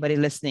isn't anybody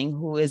listening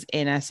who is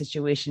in a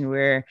situation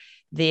where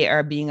they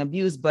are being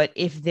abused, but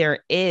if there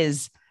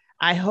is,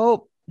 I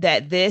hope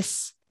that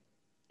this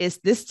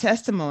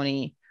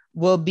testimony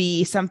will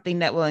be something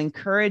that will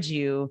encourage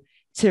you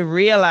to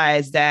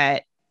realize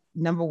that,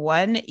 number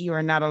one, you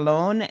are not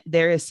alone.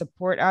 There is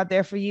support out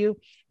there for you.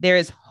 There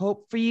is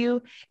hope for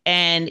you,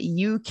 and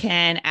you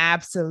can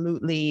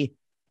absolutely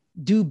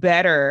do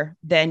better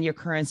than your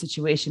current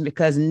situation,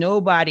 because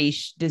nobody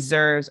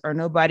deserves, or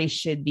nobody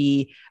should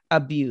be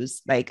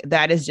abused. Like,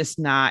 that is just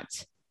not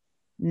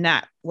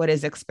what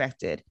is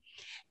expected.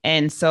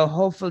 And so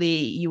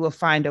hopefully you will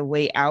find a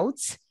way out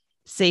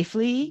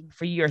safely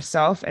for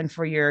yourself and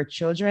for your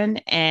children,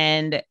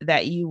 and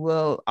that you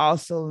will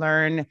also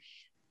learn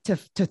to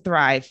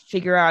thrive,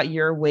 figure out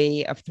your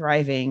way of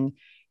thriving,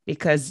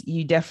 because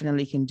you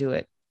definitely can do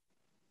it.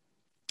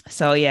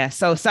 So yeah,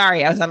 so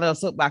sorry, I was on a little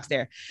soapbox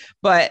there,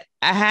 but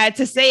I had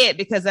to say it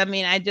because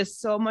I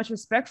just so much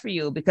respect for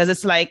you, because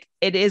it's like,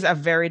 it is a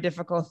very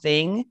difficult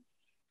thing.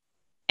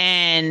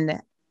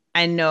 And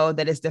I know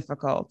that it's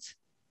difficult.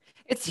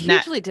 It's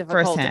Not hugely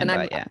difficult. firsthand, And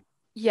but yeah.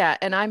 yeah,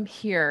 and I'm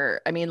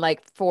here. I mean,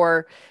 like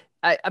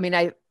I mean,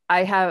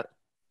 I have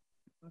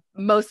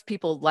most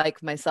people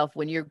like myself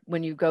when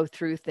you go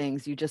through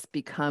things you just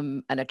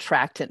become an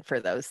attractant for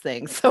those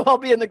things. So I'll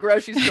be in the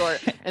grocery store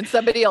and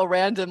somebody will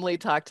randomly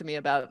talk to me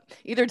about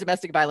either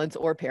domestic violence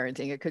or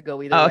parenting. It could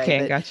go either Oh, way, okay,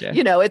 but gotcha.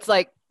 it's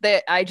like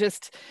that. I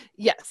just,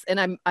 yes,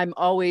 and I'm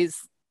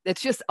always,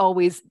 it's just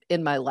always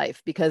in my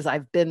life because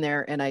I've been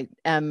there and I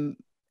am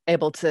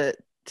able to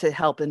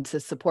help and to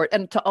support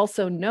and to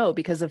also know,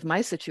 because of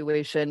my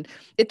situation,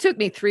 it took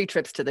me 3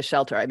 trips to the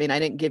shelter. I mean, I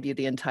didn't give you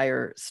the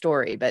entire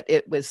story, but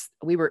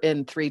we were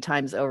in 3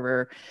 times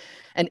over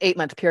an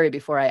 8-month period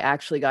before I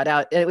actually got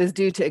out. And it was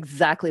due to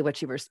exactly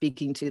what you were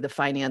speaking to, the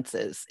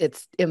finances.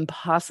 It's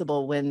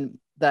impossible when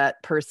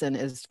that person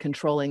is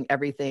controlling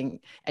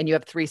everything and you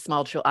have 3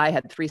 small children. I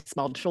had 3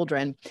 small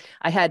children.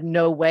 I had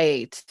no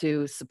way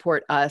to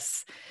support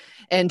us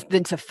and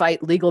then to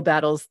fight legal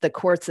battles. The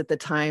courts at the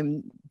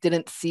time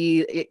didn't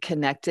see it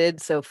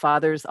connected. So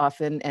fathers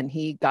often, and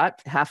he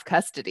got half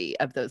custody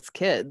of those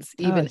kids,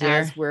 Oh even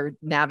dear. as we're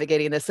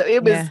navigating this. So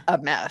it was Yeah. a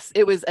mess.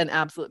 It was an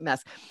absolute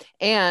mess.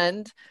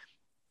 And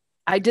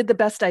I did the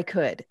best I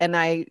could. And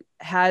I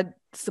had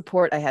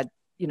support. I had,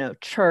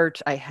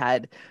 church. I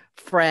had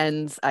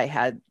friends.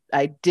 I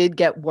did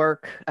get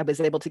work. I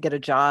was able to get a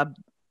job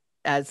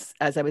as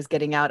I was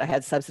getting out. I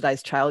had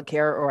subsidized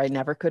childcare, or I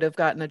never could have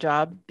gotten a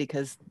job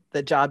because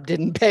the job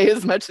didn't pay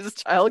as much as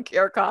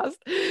childcare cost.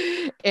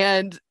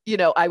 And,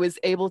 I was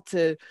able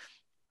to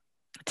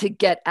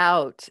get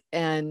out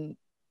and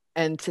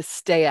to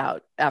stay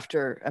out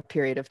after a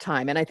period of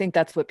time. And I think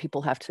that's what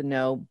people have to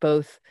know,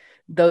 both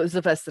those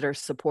of us that are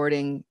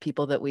supporting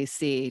people that we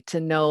see, to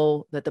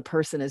know that the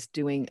person is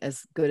doing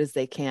as good as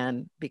they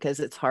can, because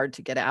it's hard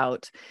to get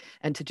out,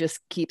 and to just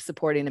keep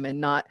supporting them and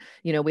not,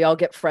 we all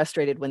get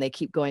frustrated when they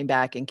keep going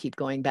back and keep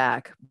going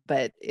back,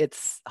 but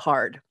it's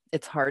hard.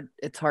 It's hard.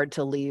 It's hard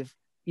to leave.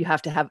 You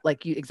have to have,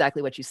 like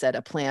exactly what you said,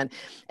 a plan.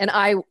 And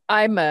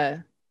I'm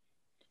a,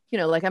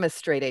 like I'm a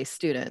straight A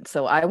student,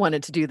 so I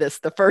wanted to do this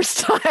the first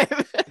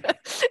time.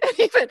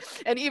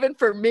 and even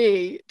for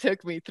me,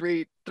 took me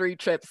three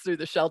trips through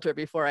the shelter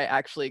before I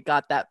actually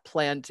got that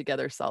plan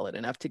together solid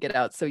enough to get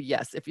out. So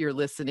yes, if you're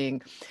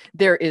listening,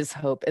 there is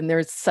hope, and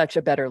there's such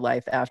a better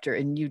life after,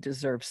 and you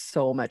deserve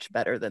so much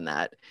better than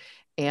that.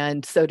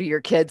 And so do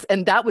your kids.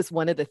 And that was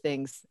one of the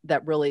things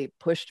that really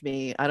pushed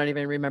me. I don't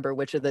even remember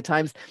which of the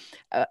times,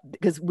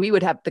 because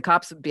the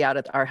cops would be out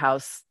at our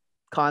house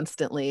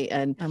constantly.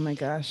 And Oh my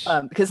gosh.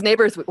 because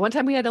neighbors, one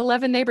time we had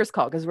 11 neighbors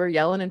call because we're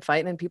yelling and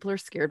fighting and people are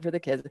scared for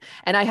the kids.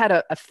 And I had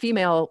a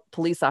female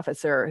police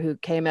officer who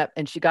came up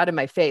and she got in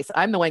my face.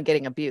 I'm the one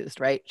getting abused,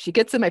 right? She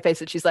gets in my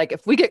face and she's like,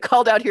 if we get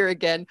called out here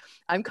again,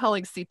 I'm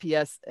calling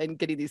CPS and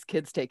getting these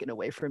kids taken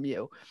away from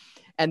you.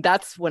 And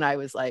that's when I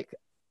was like,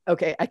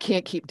 okay, I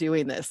can't keep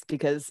doing this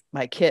because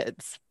my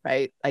kids,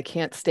 right? I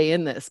can't stay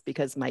in this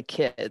because my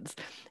kids.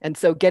 And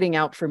so getting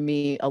out for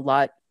me a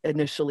lot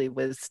initially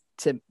was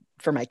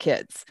for my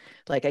kids.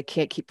 Like, I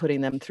can't keep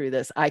putting them through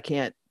this. I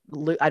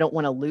don't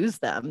want to lose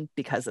them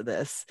because of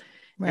this.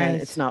 Right.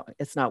 And it's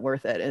not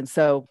worth it. And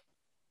so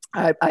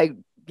I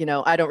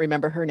don't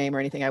remember her name or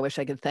anything. I wish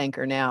I could thank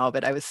her now,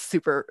 but I was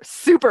super,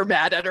 super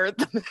mad at her at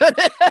the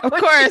minute. Of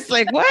course.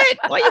 Like, what?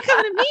 Why are you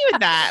coming to me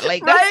with that?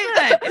 Like,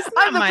 right? it's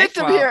not I'm the my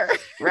victim fault. here.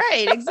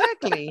 Right.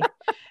 Exactly.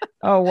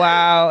 Oh,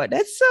 wow.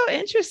 That's so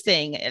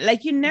interesting.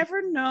 Like, you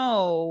never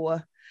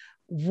know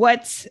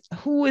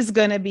who is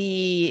going to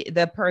be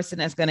the person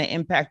that's going to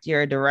impact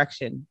your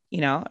direction.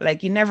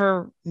 Like, you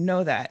never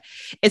know that.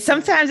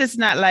 Sometimes it's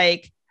not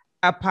like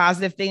a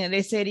positive thing that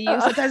they say to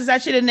you. Sometimes it's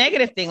actually a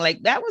negative thing.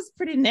 Like, that was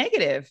pretty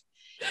negative,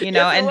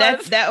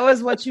 Yes, that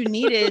was what you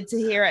needed to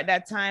hear at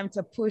that time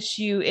to push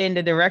you in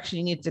the direction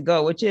you need to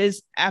go, which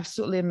is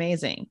absolutely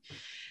amazing.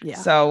 Yeah.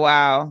 So,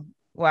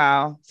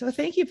 wow. So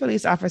thank you,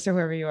 police officer,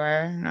 whoever you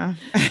are.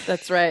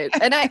 That's right.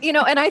 And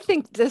I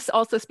think this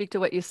also speak to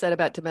what you said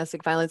about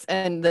domestic violence,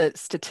 and the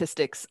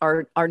statistics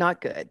are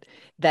not good,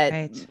 that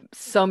Right.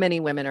 so many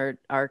women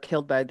are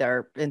killed by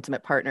their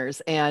intimate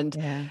partners. And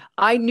Yeah.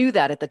 I knew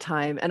that at the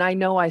time. And I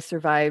know I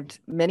survived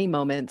many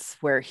moments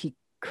where he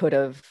could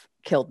have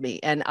killed me.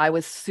 And I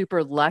was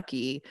super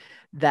lucky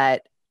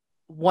that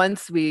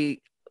once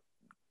we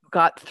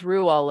got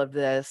through all of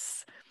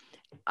this,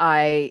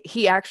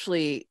 he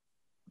actually,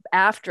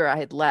 after I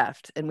had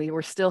left and we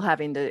were still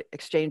having to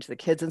exchange the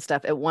kids and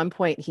stuff, at one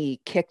point he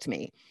kicked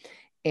me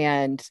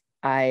and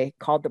I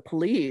called the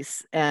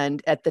police.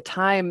 And at the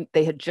time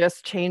they had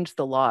just changed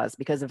the laws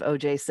because of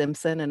O.J.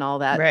 Simpson and all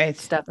that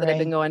stuff that had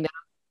been going down.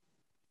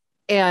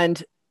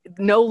 And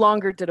no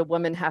longer did a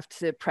woman have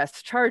to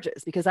press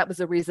charges, because that was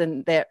the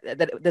reason that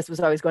this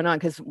was always going on,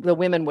 because the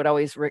women would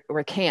always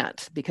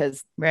recant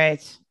because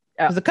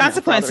the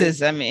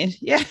consequences. I mean,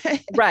 yeah.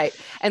 Right.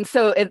 And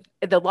so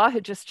the law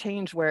had just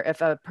changed where if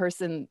a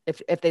person,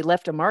 if they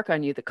left a mark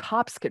on you, the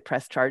cops could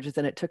press charges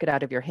and it took it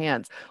out of your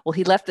hands. Well,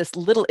 he left it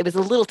was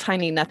a little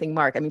tiny nothing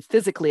mark. I mean,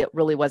 physically, it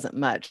really wasn't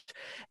much.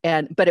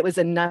 But it was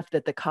enough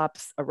that the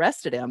cops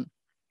arrested him.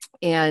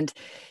 And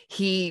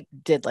he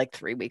did like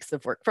 3 weeks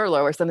of work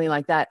furlough or something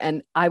like that.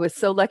 And I was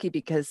so lucky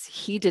because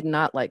he did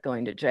not like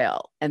going to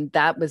jail. And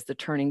that was the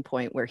turning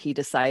point where he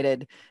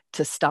decided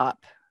to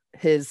stop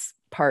his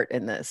part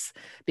in this,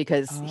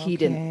 because he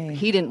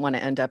didn't want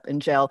to end up in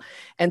jail.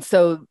 And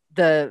so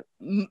the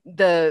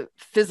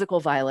physical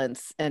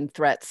violence and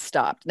threats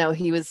stopped. Now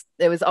it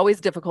was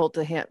always difficult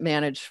to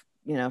manage,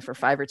 for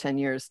 5 or 10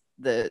 years,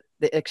 the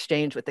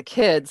exchange with the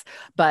kids,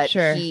 but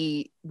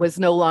he was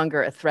no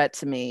longer a threat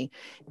to me.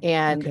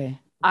 And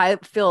I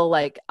feel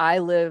like I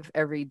live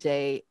every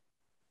day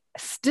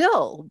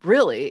still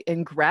really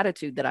in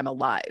gratitude that I'm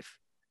alive.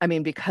 I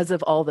mean, because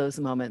of all those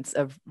moments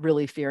of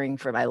really fearing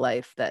for my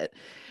life,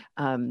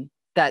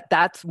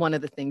 that's one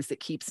of the things that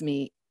keeps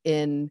me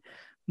in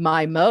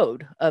my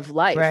mode of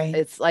life. Right,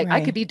 it's like,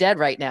 I could be dead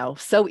right now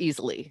so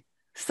easily.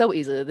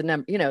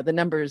 The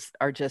numbers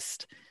are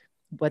just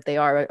what they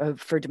are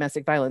for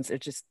domestic violence.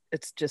 It's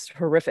just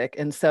horrific.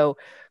 And so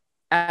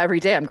every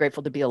day I'm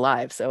grateful to be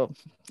alive. So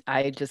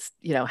I just,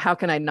 how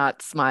can I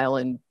not smile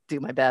and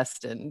do my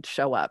best and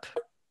show up?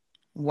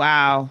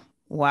 Wow.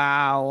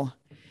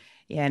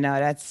 Yeah, no,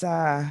 that's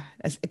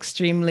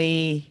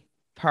extremely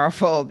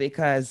powerful,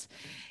 because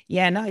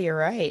you're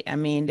right. I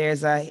mean,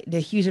 there's a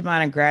huge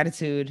amount of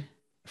gratitude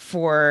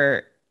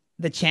for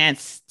the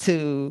chance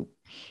to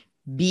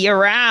be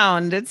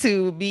around,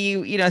 to be,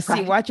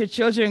 watch your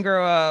children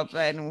grow up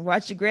and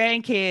watch your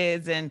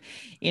grandkids. And,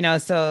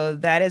 so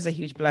that is a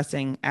huge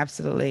blessing.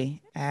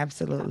 Absolutely.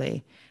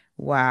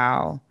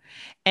 Wow.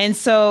 And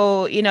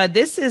so,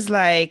 this is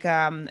like,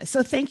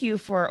 so thank you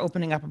for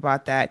opening up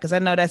about that, because I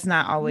know that's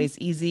not always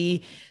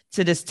easy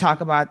to just talk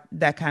about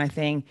that kind of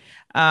thing.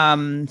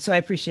 So I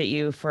appreciate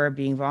you for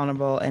being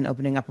vulnerable and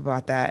opening up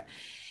about that.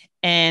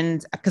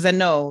 And because I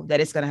know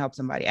that it's going to help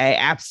somebody. I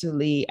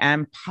absolutely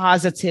am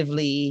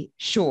positively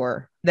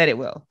sure that it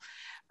will.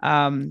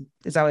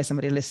 There's always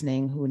somebody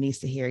listening who needs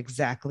to hear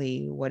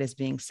exactly what is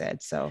being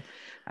said. So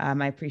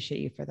I appreciate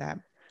you for that.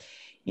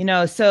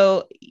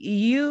 So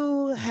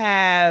you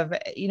have,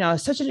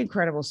 such an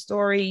incredible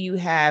story. You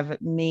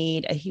have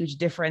made a huge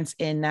difference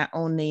in not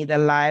only the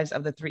lives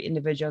of the 3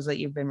 individuals that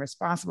you've been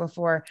responsible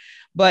for,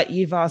 but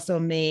you've also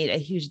made a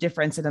huge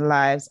difference in the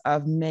lives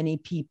of many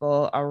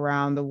people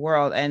around the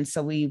world. And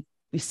so we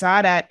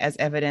saw that as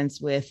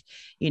evidence with,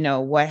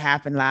 what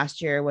happened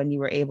last year when you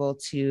were able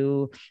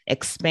to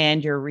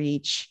expand your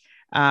reach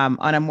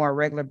on a more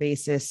regular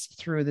basis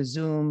through the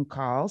Zoom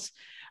calls.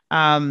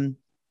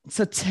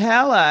 So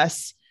tell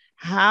us,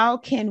 how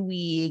can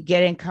we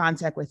get in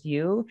contact with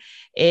you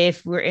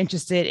if we're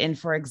interested in,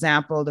 for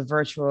example, the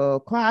virtual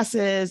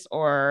classes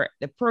or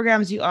the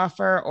programs you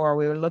offer, or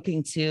we were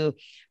looking to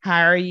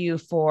hire you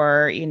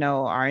for,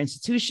 our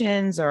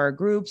institutions or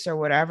groups or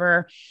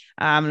whatever?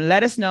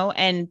 Let us know,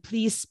 and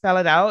please spell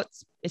it out.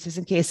 It's just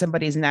in case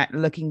somebody's not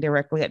looking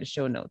directly at the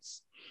show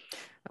notes.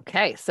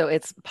 Okay, so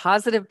it's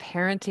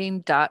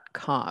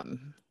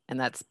positiveparenting.com, and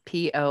that's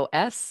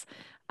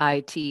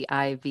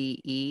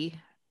POSITIVEPARENTING.com.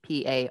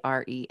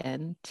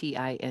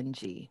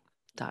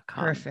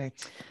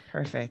 Perfect.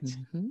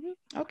 Mm-hmm.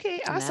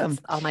 Okay, and awesome.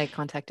 All my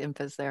contact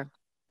infos there.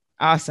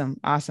 Awesome.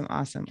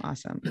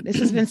 This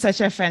has been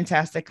such a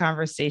fantastic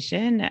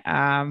conversation.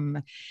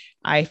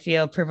 I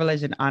feel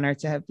privileged and honored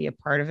to be a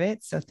part of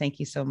it. So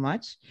thank you so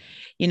much.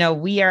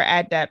 We are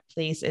at that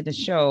place in the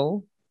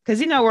show, because,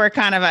 we're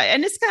kind of,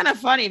 and it's kind of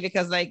funny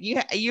because like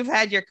you've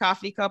had your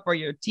coffee cup or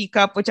your tea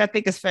cup, which I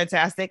think is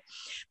fantastic,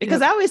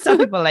 because I always tell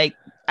people, like,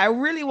 I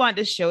really want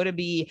this show to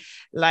be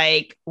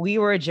like, we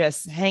were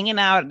just hanging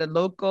out at the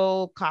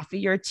local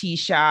coffee or tea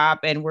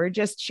shop and we're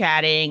just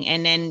chatting.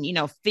 And then,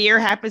 fear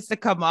happens to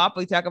come up.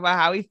 We talk about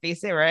how we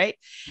face it. Right.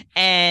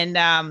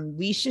 And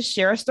we should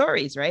share our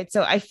stories. Right.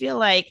 So I feel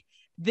like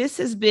this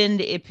has been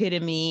the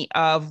epitome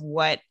of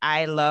what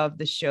I love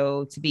the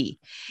show to be.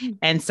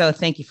 And so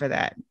thank you for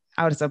that.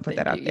 I'll just put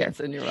that out there.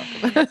 Yes, and you're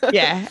welcome.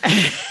 Yeah.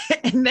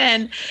 And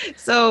then,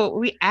 so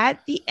we,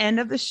 at the end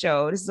of the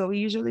show, this is what we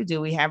usually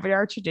do. We have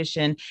our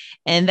tradition,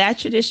 and that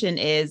tradition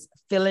is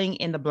filling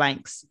in the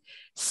blanks.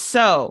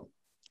 So,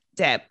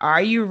 Deb,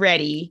 are you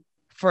ready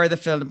for the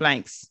fill in the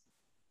blanks?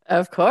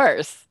 Of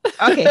course.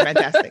 Okay,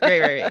 fantastic.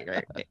 Great.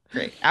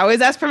 I always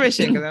ask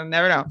permission because I'll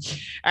never know.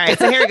 All right,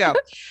 so here we go.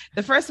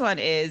 The first one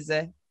is,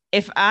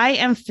 if I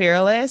am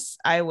fearless,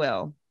 I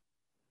will.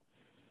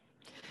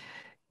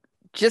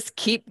 Just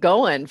keep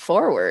going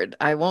forward.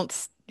 I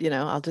won't,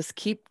 I'll just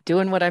keep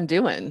doing what I'm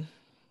doing.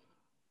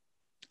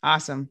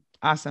 Awesome.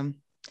 The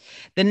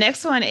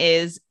next one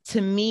is, to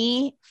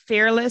me,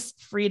 fearless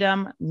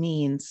freedom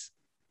means.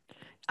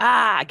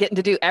 Getting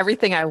to do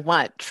everything I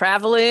want.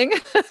 Traveling.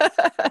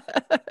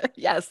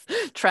 Yes,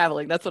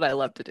 traveling. That's what I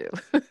love to do.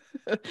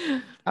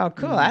 Oh,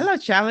 cool. I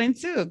love traveling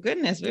too.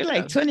 Goodness, we're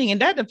like twinning in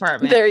that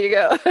department. There you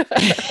go.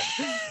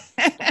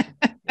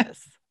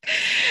 Yes.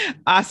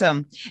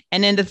 Awesome.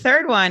 And then the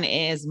third one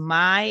is,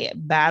 my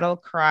battle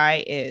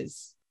cry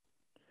is.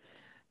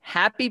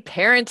 Happy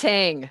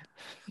parenting.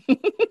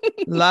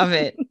 Love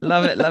it.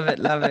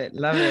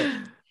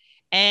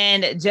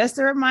 And just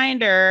a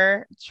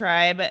reminder,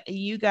 tribe,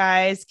 you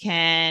guys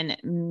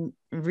can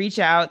reach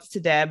out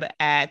to Deb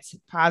at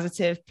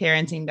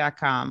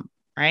positiveparenting.com,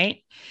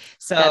 right?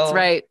 So that's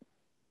right.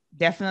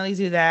 Definitely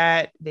do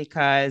that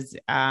because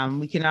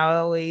we can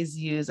always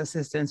use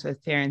assistance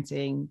with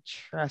parenting.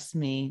 Trust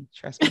me.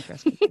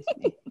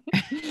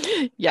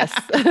 Yes.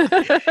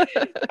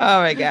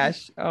 Oh my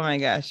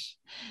gosh.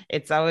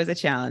 It's always a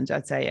challenge,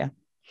 I'll tell you.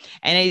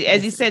 And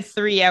as you said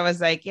 3, I was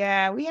like,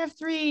 yeah, we have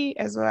 3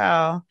 as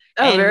well.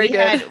 Oh, and very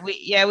good.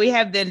 We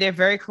have them. They're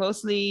very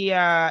closely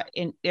they're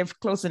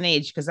close in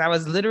age because I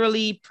was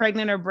literally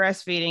pregnant or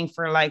breastfeeding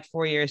for like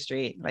 4 years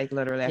straight. Like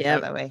literally, I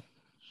felt that way.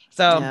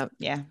 So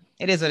yeah,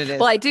 it is what it is.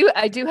 Well, I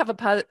do have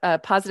a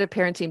Positive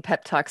Parenting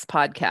Pep Talks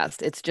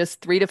podcast. It's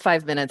just 3 to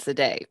 5 minutes a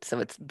day, so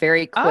it's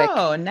very quick.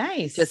 Oh,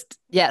 nice. Just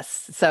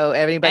yes. So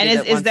everybody.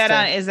 And is that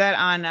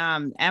on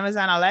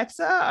Amazon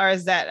Alexa or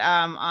is that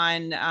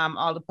on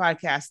all the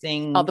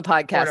podcasting? All the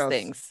podcast portals?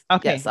 things.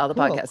 Okay. Yes, all the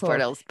podcast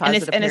portals. And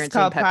it's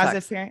called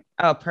Positive Parenting.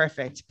 Oh,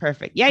 perfect.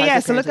 Yeah, Positive yeah.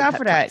 So look out Pep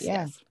for that. Talks,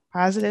 Yeah. yes.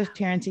 Positive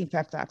Parenting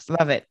Pep Talks.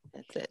 Love it.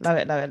 That's it. Love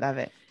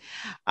it.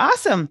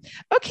 Awesome.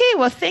 Okay.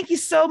 Well, thank you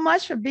so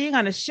much for being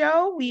on the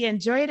show. We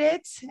enjoyed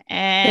it.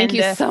 And thank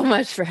you so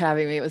much for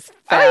having me. It was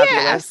fabulous. Oh,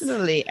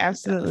 yeah,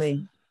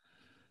 absolutely.